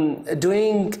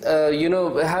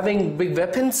having big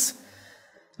weapons?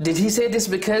 Did he say this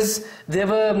because they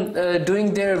were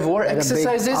doing their war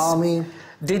exercises? A big army.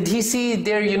 Did he see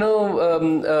their,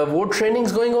 war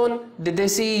trainings going on? Did they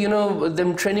see,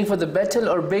 them training for the battle,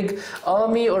 or big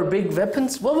army, or big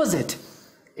weapons? What was it?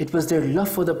 It was their love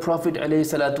for the Prophet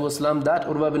ﷺ that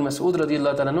Urwa bin Mas'ud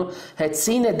radiallahu ta'ala had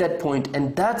seen at that point,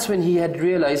 and that's when he had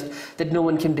realized that no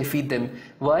one can defeat them.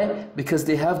 Why? Because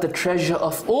they have the treasure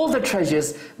of all the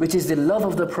treasures, which is the love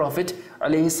of the Prophet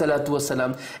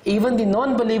ﷺ. Even the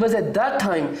non-believers at that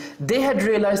time, they had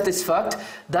realized this fact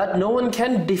that no one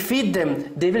can defeat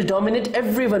them. They will dominate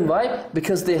everyone. Why?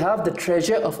 Because they have the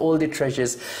treasure of all the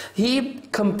treasures. He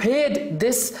compared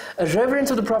this reverence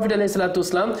of the Prophet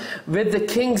ﷺ with the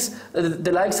kings,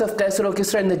 the likes of Qaisar or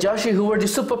Kisra and Najashi, who were the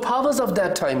superpowers of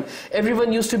that time.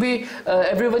 Everyone used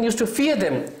to fear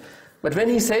them. But when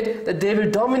he said that they will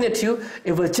dominate you,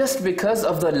 it was just because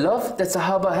of the love that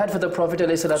Sahaba had for the Prophet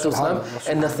ﷺ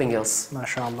and nothing else.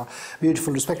 MashaAllah.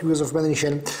 Beautiful. Respected viewers of Madani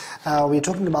Channel, we're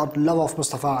talking about love of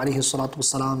Mustafa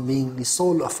ﷺ being the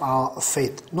soul of our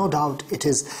faith. No doubt it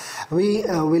is. We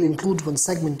will include one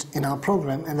segment in our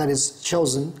program, and that is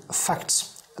chosen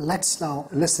facts. Let's now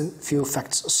listen few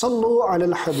facts. Sallu ala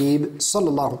al-Habib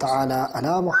sallallahu ta'ala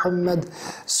ala Muhammad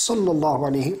sallallahu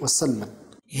alayhi wa sallam.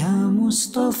 Ya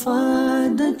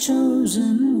Mustafa, the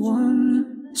chosen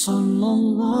one,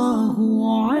 sallallahu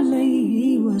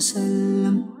alayhi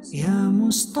wasallam. Ya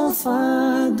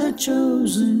Mustafa, the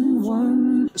chosen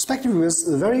one. Respected viewers,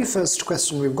 the very first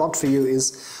question we've got for you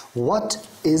is, what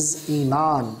is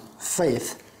Iman,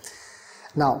 faith?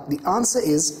 Now, the answer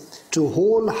is to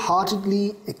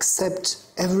wholeheartedly accept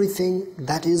everything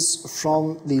that is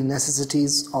from the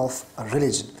necessities of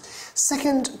religion.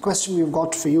 Second question we've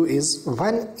got for you is,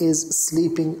 when is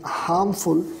sleeping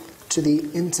harmful to the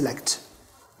intellect?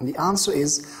 And the answer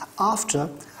is after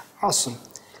Asr.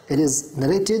 It is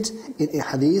narrated in a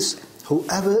hadith,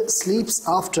 whoever sleeps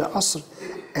after Asr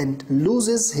and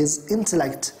loses his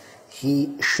intellect,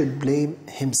 he should blame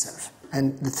himself.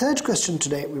 And the third question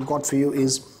today we've got for you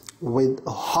is, with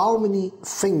how many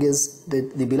fingers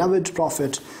did the beloved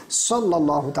Prophet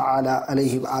sallallahu ta'ala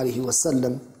alayhi wa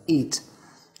sallam eat?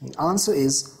 The answer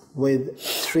is with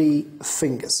 3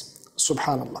 fingers.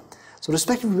 Subhanallah. So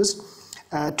respected viewers,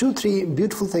 3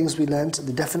 beautiful things we learned,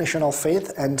 the definition of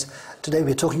faith, and today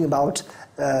we're talking about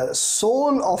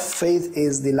soul of faith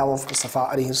is the love of Mustafa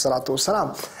alayhi salatu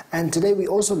wasalam. And today we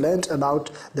also learned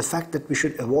about the fact that we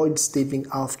should avoid sleeping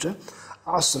after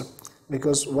Asr,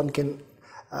 because one can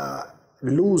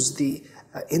lose the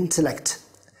intellect.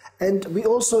 And we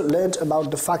also learned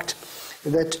about the fact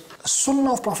that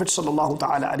Sunnah of Prophet sallallahu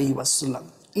ta'ala alayhi wa sallam,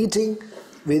 eating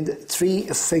with 3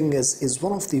 fingers, is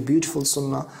one of the beautiful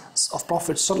Sunnah of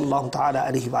Prophet sallallahu ta'ala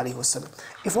alayhi wa sallam.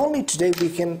 If only today we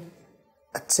can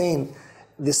attain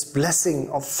this blessing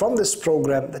from this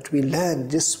program, that we learn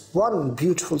this one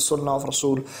beautiful Sunnah of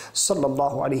Rasul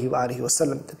sallallahu alayhi wa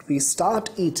sallam, that we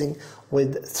start eating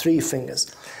with 3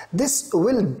 fingers. This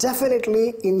will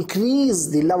definitely increase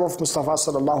the love of Mustafa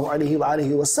sallallahu alayhi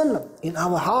wa sallam in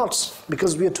our hearts,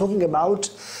 because we are talking about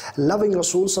loving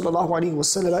Rasul sallallahu alayhi wa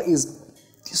sallam is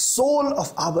the soul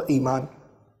of our Iman.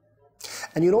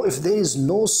 And you know, if there is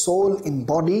no soul in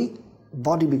body,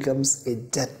 body becomes a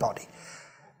dead body.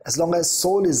 As long as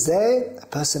soul is there, a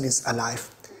person is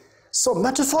alive. So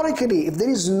metaphorically, if there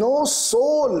is no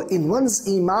soul in one's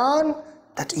Iman,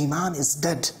 that Iman is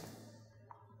dead.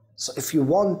 So if you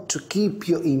want to keep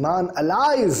your Iman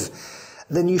alive,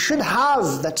 then you should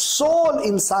have that soul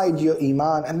inside your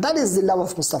Iman, and that is the love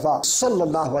of Mustafa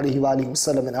sallallahu alayhi wa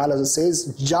sallam. And Allah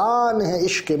says, Jaan hai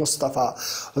ishq Mustafa,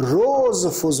 roz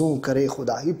fuzun kare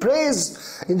khuda. He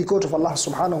prays in the court of Allah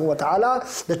subhanahu wa ta'ala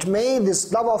that may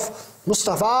this love of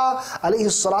Mustafa alayhi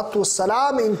salatu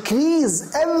wassalam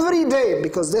increase every day,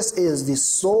 because this is the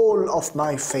soul of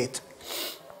my faith.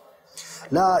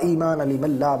 La imana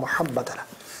liman la muhabbata la.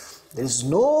 There is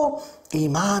no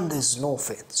Iman, there is no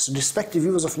faith. So respective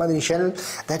viewers of Madani Channel,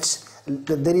 that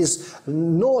there is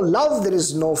no love, there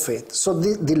is no faith. So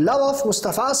the love of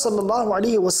Mustafa sallallahu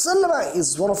alayhi wa sallam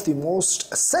is one of the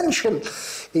most essential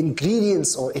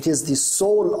ingredients, or it is the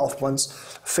soul of one's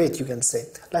faith, you can say.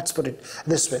 Let's put it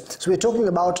this way. So we're talking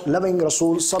about loving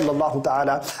Rasul sallallahu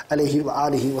ta'ala alayhi wa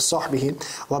alihi wa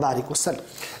sahbihi wa barik wa sallam.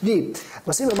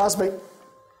 Wasim Abbas bhai,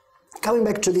 coming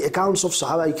back to the accounts of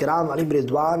Sahaba Kiram alayhim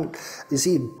Ridwan, you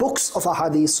see books of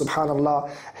ahadith, subhanallah,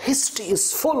 history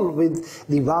is full with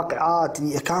the waqi'at,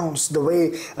 the accounts, the way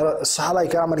Sahaba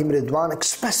Kiram alayhim Ridwan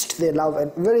expressed their love.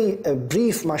 And very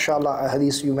brief, mashallah,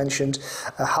 hadith you mentioned,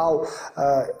 how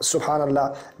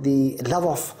subhanallah, the love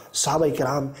of Sahaba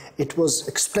Kiram, it was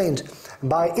explained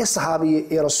by a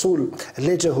Sahabi, a Rasul,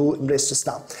 later who embraced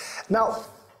Islam. Now,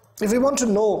 If we want to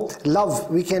know love,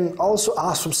 we can also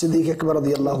ask from Siddiq Akbar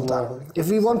radiallahu ta'ala. If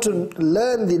we want to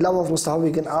learn the love of Mustafa,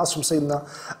 we can ask from Sayyidina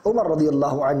Umar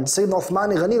radiallahu anhu, Sayyidina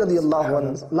Uthman Ghani radiallahu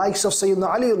anhu, likes of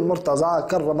Sayyidina Ali al-Murtaza,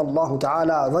 karramallahu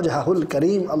ta'ala, wajhahul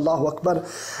kareem, Allahu Akbar.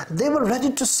 They were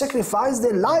ready to sacrifice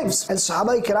their lives. And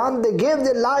Sahaba Kiram, they gave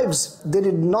their lives. They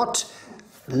did not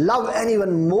love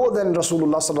anyone more than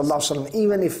Rasulullah sallallahu alaihi wasallam.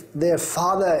 Even if their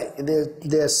father,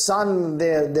 their son,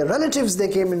 their relatives, they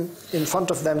came in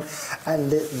front of them,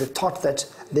 and they thought that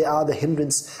they are the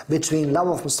hindrance between love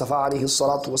of Mustafa alayhi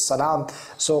salatu wassalam.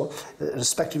 So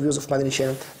respective views of Madani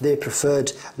Channel, they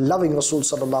preferred loving Rasul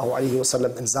sallallahu alaihi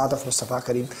wasallam and Zat of Mustafa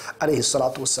Kareem alayhi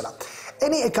salatu wassalam.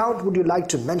 Any account would you like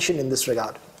to mention in this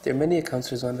regard? There are many accounts,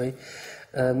 Rizwan bhai.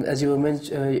 As you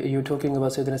were talking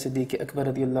about Sayyidina Siddiq Akbar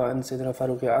radiallahu anhu, Sayyidina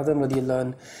Farooq Azam radiallahu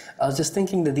anhu, I was just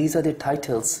thinking that these are their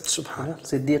titles. Subhanallah.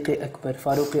 Siddiq Akbar,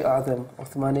 Farooq Azam,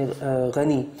 Uthman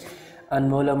Ghani,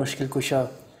 and Mawla Mushkil Kusha,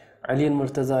 Ali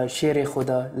al-Murtaza, Sher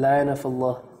Khuda, Lion of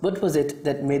Allah. What was it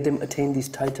that made them attain these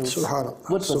titles? Subhanallah.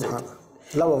 What was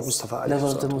it? Love of Mustafa. Love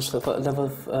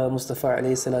of Mustafa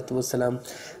alayhi salatu wasalam.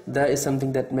 That is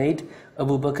something that made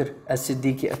Abu Bakr as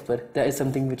Siddiq Akbar. That is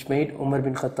something which made Umar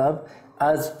bin Khattab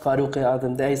as Farooq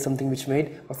Azam. That is something which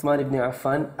made Uthman ibn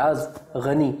Affan as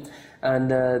Ghani.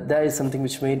 And that is something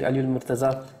which made Ali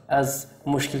al-Murtaza as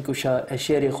Mushkil Kusha, as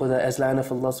Sher Khuda, as Lion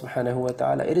of Allah subhanahu wa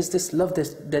ta'ala. It is this love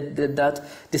that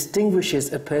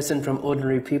distinguishes a person from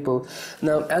ordinary people.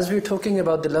 Now, as we're talking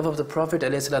about the love of the Prophet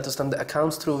ﷺ, the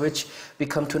accounts through which we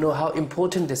come to know how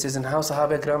important this is and how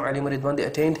Sahaba Ikram alayhim ridwan, they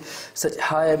attained such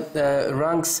high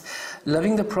ranks.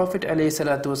 Loving the Prophet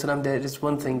ﷺ, there is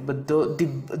one thing, but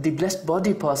the blessed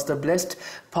body parts, the blessed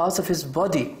parts of his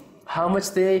body, how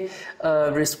much they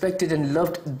respected and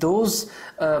loved those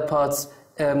parts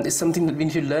is something that we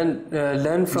need to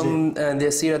learn from their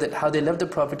seerah, that how they loved the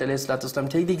Prophet ﷺ.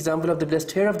 Take the example of the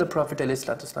blessed hair of the Prophet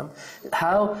ﷺ.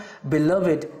 How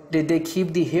beloved did they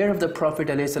keep the hair of the Prophet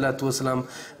ﷺ.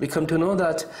 We come to know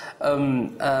that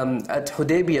at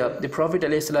Hudaybiyah, the Prophet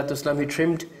ﷺ, he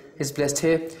trimmed his blessed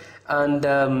hair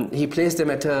and he placed them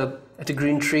at a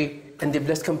green tree. And the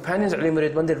blessed companions,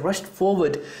 when they rushed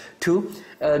forward to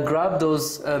grab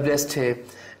those blessed hair.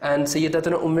 And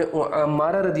Sayyidatuna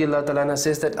Ammara radiallahu ta'ala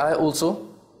says that I also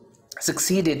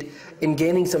succeeded in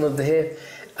gaining some of the hair.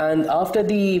 And after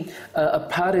the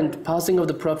apparent passing of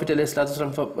the Prophet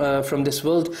ﷺ from this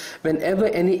world, whenever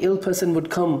any ill person would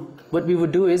come, what we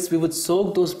would do is we would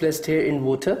soak those blessed hair in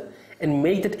water and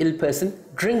make that ill person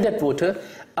drink that water,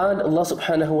 and Allah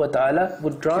subhanahu wa ta'ala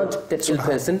would grant that ill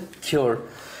person cure.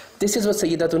 This is what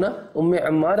Sayyidatuna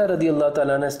Ammara radiallahu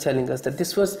ta'ala is telling us, that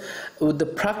this was the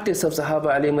practice of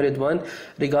Sahaba alayhim ridwan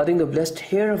regarding the blessed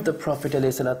hair of the Prophet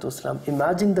alayhi salatu wasalam.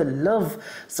 Imagine the love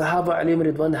Sahaba alayhim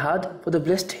ridwan had for the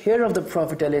blessed hair of the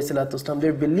Prophet alayhi salatu wasalam.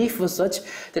 Their belief was such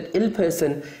that ill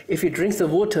person, if he drinks the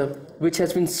water which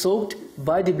has been soaked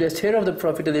by the blessed hair of the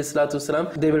Prophet alayhi salatu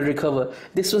wasalam, they will recover.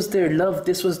 This was their love,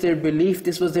 this was their belief,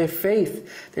 this was their faith.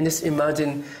 Then just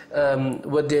imagine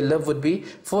what their love would be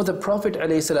for the Prophet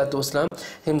alayhi salatu wasalam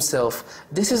himself.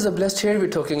 This is the blessed hair we're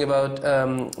talking about,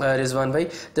 Rizwan bhai.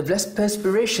 The blessed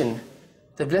perspiration,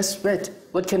 the blessed sweat,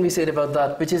 what can we say about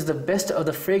that? Which is the best of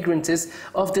the fragrances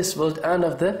of this world and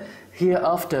of the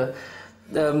hereafter.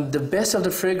 The best of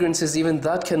the fragrances, even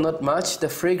that cannot match the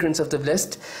fragrance of the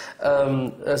blessed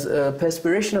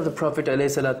perspiration of the Prophet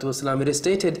ﷺ. It is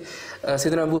stated,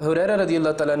 Sayyidina Abu Hurairah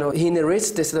radiallahu ta'ala, he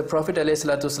narrates this to the Prophet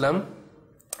ﷺ.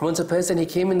 Once a person, he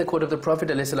came in the court of the Prophet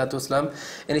ﷺ,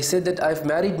 and he said that I've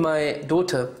married my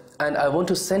daughter and I want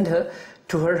to send her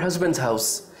to her husband's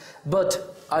house,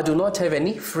 but I do not have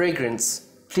any fragrance.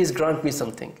 Please grant me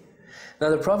something. Now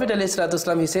the Prophet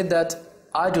ﷺ, he said that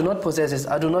I do not possess this,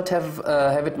 I do not have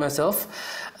it myself.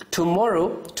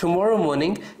 Tomorrow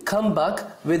morning, come back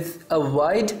with a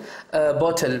wide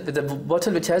bottle, with a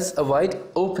bottle which has a wide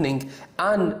opening,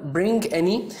 and bring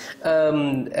any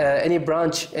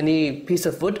branch, any piece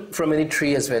of wood from any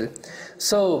tree as well.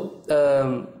 So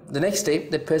the next day,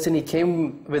 that person, he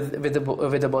came with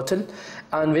a bottle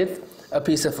and with a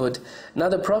piece of wood. Now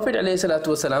the Prophet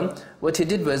ﷺ, what he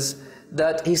did was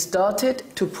that he started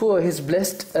to pour his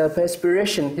blessed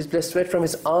perspiration, his blessed sweat from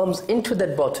his arms into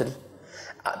that bottle,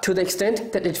 to the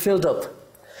extent that it filled up.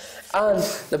 And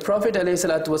the Prophet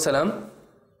ﷺ,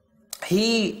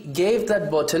 he gave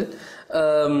that bottle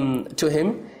to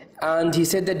him, and he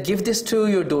said that give this to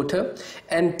your daughter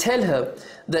and tell her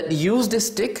that use this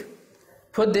stick,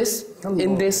 put this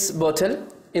in this bottle,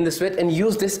 in the sweat, and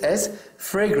use this as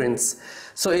fragrance.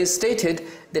 So it is stated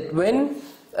that when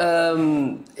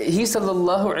he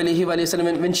sallallahu alaihi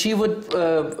wasallam,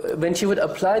 when she would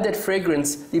apply that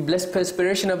fragrance, the blessed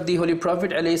perspiration of the Holy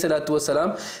Prophet alayhi salatu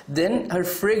wasalam, then her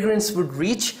fragrance would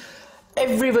reach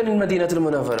everyone in Madinatul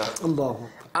Munawwara. Allahu.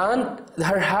 And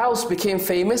her house became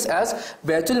famous as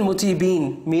Baitul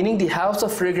Mutibin, meaning the house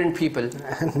of fragrant people.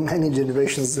 And many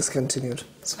generations this continued.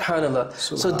 Subhanallah.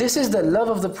 So this is the love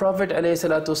of the Prophet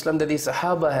ﷺ that the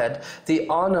Sahaba had. The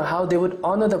honor, how they would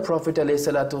honor the Prophet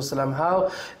ﷺ,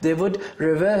 how they would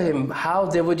revere him, how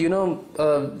they would,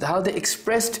 how they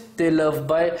expressed their love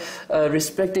by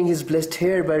respecting his blessed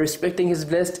hair, by respecting his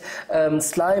blessed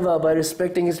saliva, by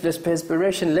respecting his blessed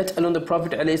perspiration, let alone the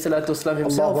Prophet ﷺ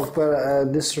himself. Allahu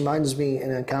Akbar. This reminds me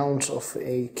an account of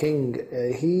a king.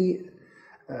 He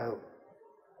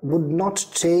would not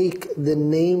take the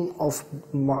name of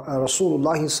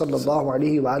Rasulullah sallallahu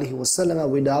alaihi wasallam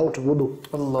without wudu.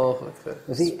 Allahu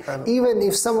Akbar. See, even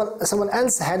if someone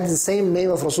else had the same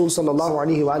name of Rasul sallallahu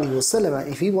alaihi wasallam,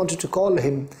 if he wanted to call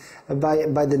him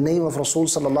by the name of Rasul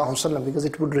sallallahu alaihi wasallam, because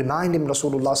it would remind him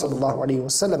Rasulullah sallallahu alaihi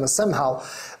wasallam somehow,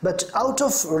 but out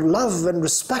of love and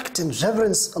respect and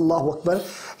reverence, Allahu Akbar,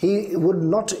 he would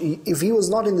not, if he was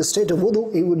not in the state of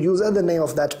wudu, he would use other name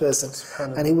of that person,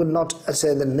 and he would not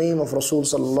say the name of Rasul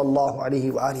sallallahu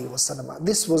alaihi wasallam.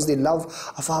 This was the love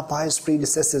of our pious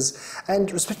predecessors. And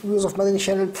respected viewers of Madani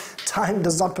Channel, time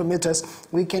does not permit us.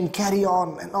 We can carry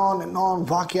on and on and on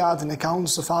waqiyat and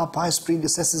accounts of our pious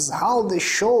predecessors, how they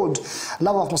showed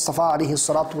love of Mustafa alayhi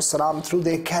salatu wasalam through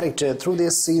their character, through their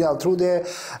seerah, through their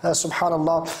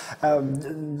subhanallah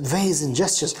ways and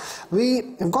gestures.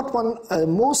 We've got one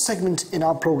more segment in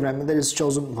our program, and that is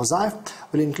chosen wazaif.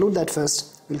 We'll include that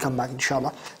first. We'll come back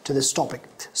inshallah to this topic.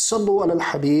 Sallu ala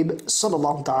al-Habib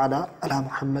sallallahu ta'ala ala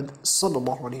Muhammad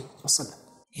sallallahu alayhi wa sallam.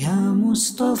 Ya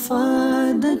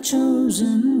Mustafa, the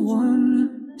chosen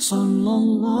one,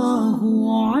 sallallahu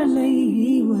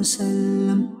alayhi wa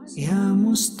sallam. Ya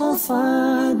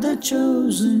Mustafa, the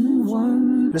chosen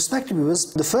one. Respected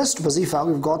viewers, the first wazifa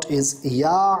we've got is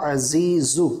Ya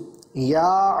Azizu.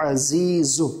 Ya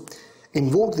Azizu.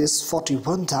 Invoke this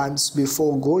 41 times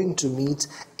before going to meet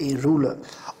a ruler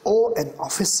or an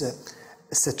officer,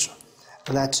 etc.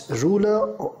 That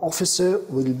ruler or officer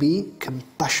will be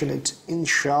compassionate,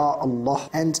 insha'Allah.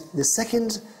 And the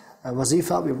second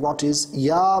wazifa we've got is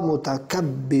Ya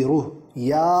Mutakabbiru.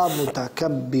 Ya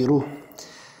Mutakabbiru.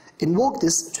 Invoke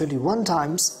this 21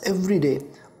 times every day.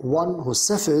 One who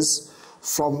suffers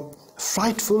from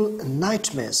frightful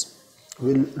nightmares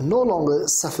will no longer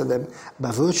suffer them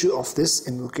by virtue of this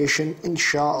invocation,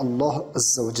 insha'Allah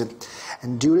Azza wa Jal.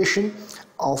 And duration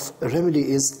of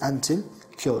remedy is until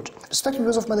cured. Respected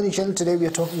viewers of Madani Channel, today we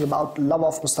are talking about love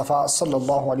of Mustafa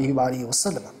sallallahu alaihi wa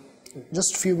sallam.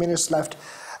 Just a few minutes left.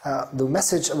 The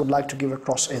message I would like to give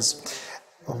across is,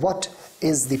 what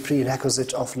is the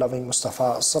prerequisite of loving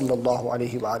Mustafa sallallahu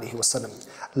alaihi wa sallam?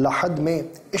 Lahad mein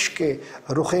ishq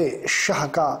rukhe shah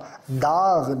ka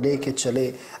daag leke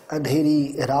chale,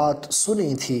 andheri raat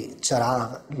suni thi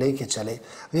charag leke chale.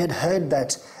 We had heard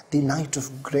that the night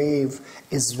of grave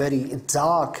is very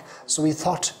dark, so we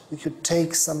thought we could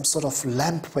take some sort of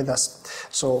lamp with us.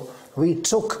 So we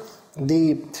took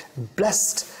the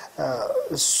blessed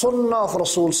Sunnah of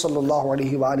Rasul sallallahu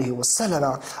alaihi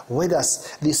wasallam with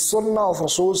us. The Sunnah of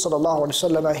Rasul sallallahu alaihi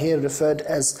wasallam here referred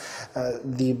as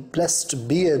the blessed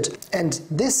beard, and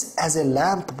this as a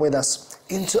lamp with us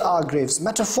into our graves.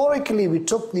 Metaphorically, we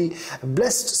took the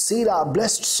blessed seerah,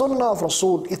 blessed Sunnah of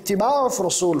Rasul, ittiba of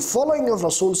Rasul, following of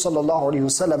Rasul sallallahu alaihi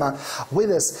wasallam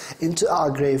with us into our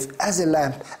grave as a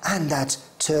lamp, and that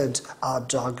turned our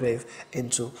dark grave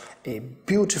into a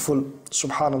beautiful,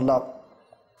 subhanallah,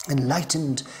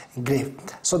 enlightened grave.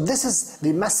 So this is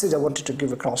the message I wanted to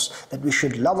give across, that we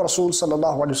should love Rasul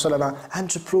sallallahu alaihi wasallam, and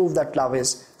to prove that love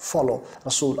is follow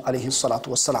Rasul alayhi salatu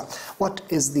wasalam. What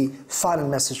is the final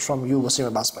message from you, Wasim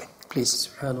Abbas bhai? Please.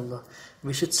 Subhanallah.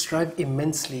 We should strive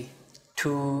immensely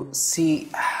to see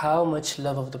how much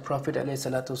love of the Prophet alayhi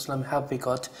salatu wasalam have we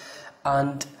got,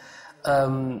 and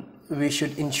we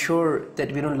should ensure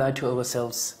that we don't lie to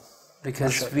ourselves,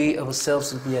 because we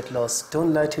ourselves will be at loss.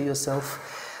 Don't lie to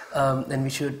yourself. And we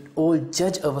should all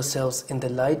judge ourselves in the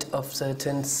light of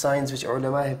certain signs which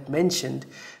ulama have mentioned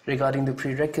regarding the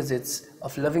prerequisites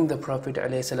of loving the Prophet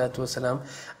ﷺ,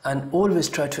 and always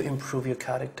try to improve your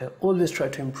character. Always try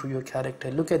to improve your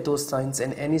character. Look at those signs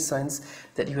and any signs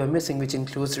that you are missing, which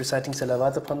includes reciting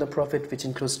salawat upon the Prophet, which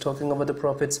includes talking over the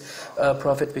Prophet,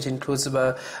 which includes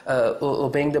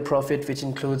obeying the Prophet, which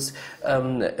includes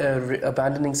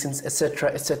abandoning sins,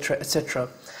 etc., etc., etc.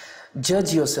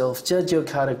 Judge yourself, judge your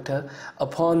character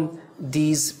upon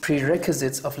these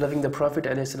prerequisites of loving the Prophet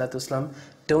ﷺ.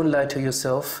 Don't lie to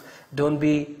yourself, don't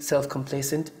be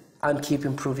self-complacent, and keep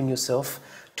improving yourself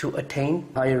to attain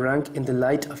higher rank in the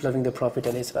light of loving the Prophet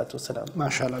ﷺ.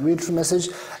 MashaAllah, beautiful message.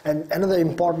 And another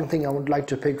important thing I would like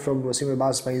to pick from Wasim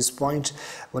Abbas Bhai's point,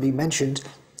 what he mentioned,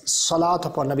 Salat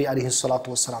upon Nabi alayhi salatu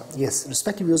wasalam. Yes,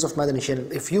 respective viewers of Madani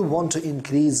Channel, if you want to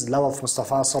increase love of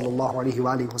Mustafa sallallahu alayhi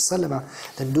wa wasallam,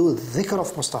 then do dhikr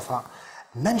of Mustafa.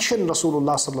 Mention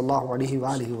Rasulullah sallallahu alayhi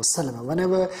wa wasallam.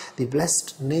 Whenever the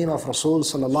blessed name of Rasul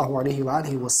sallallahu alayhi wa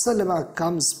wasallam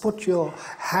comes, put your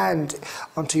hand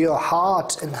onto your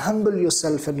heart and humble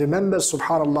yourself and remember,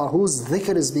 subhanallah, whose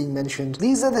dhikr is being mentioned.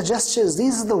 These are the gestures,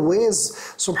 these are the ways,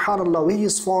 subhanallah,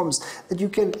 various forms that you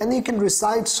can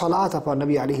recite salat upon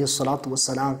Nabi alayhi salatu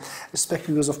wasalam. Respective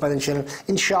viewers of Madani Channel,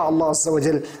 inshallah azza wa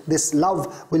jal, this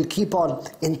love will keep on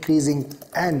increasing,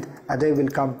 and a day will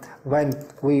come when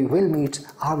we will meet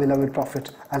our beloved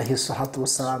Prophet alayhi salatu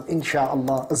wasalam,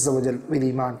 inshallah azza wa jal, with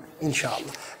iman,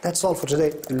 inshallah. That's all for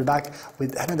today. We'll be back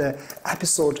with another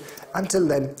episode. Until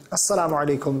then, assalamu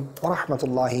alaikum wa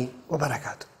rahmatullahi wa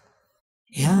barakatuh.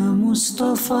 Ya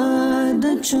Mustafa,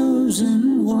 the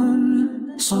chosen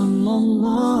one,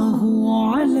 sallallahu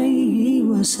alayhi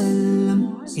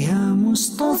wasallam. Ya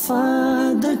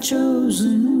Mustafa, the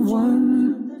chosen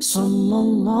one,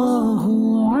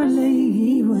 sallallahu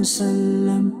alayhi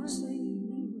wasallam.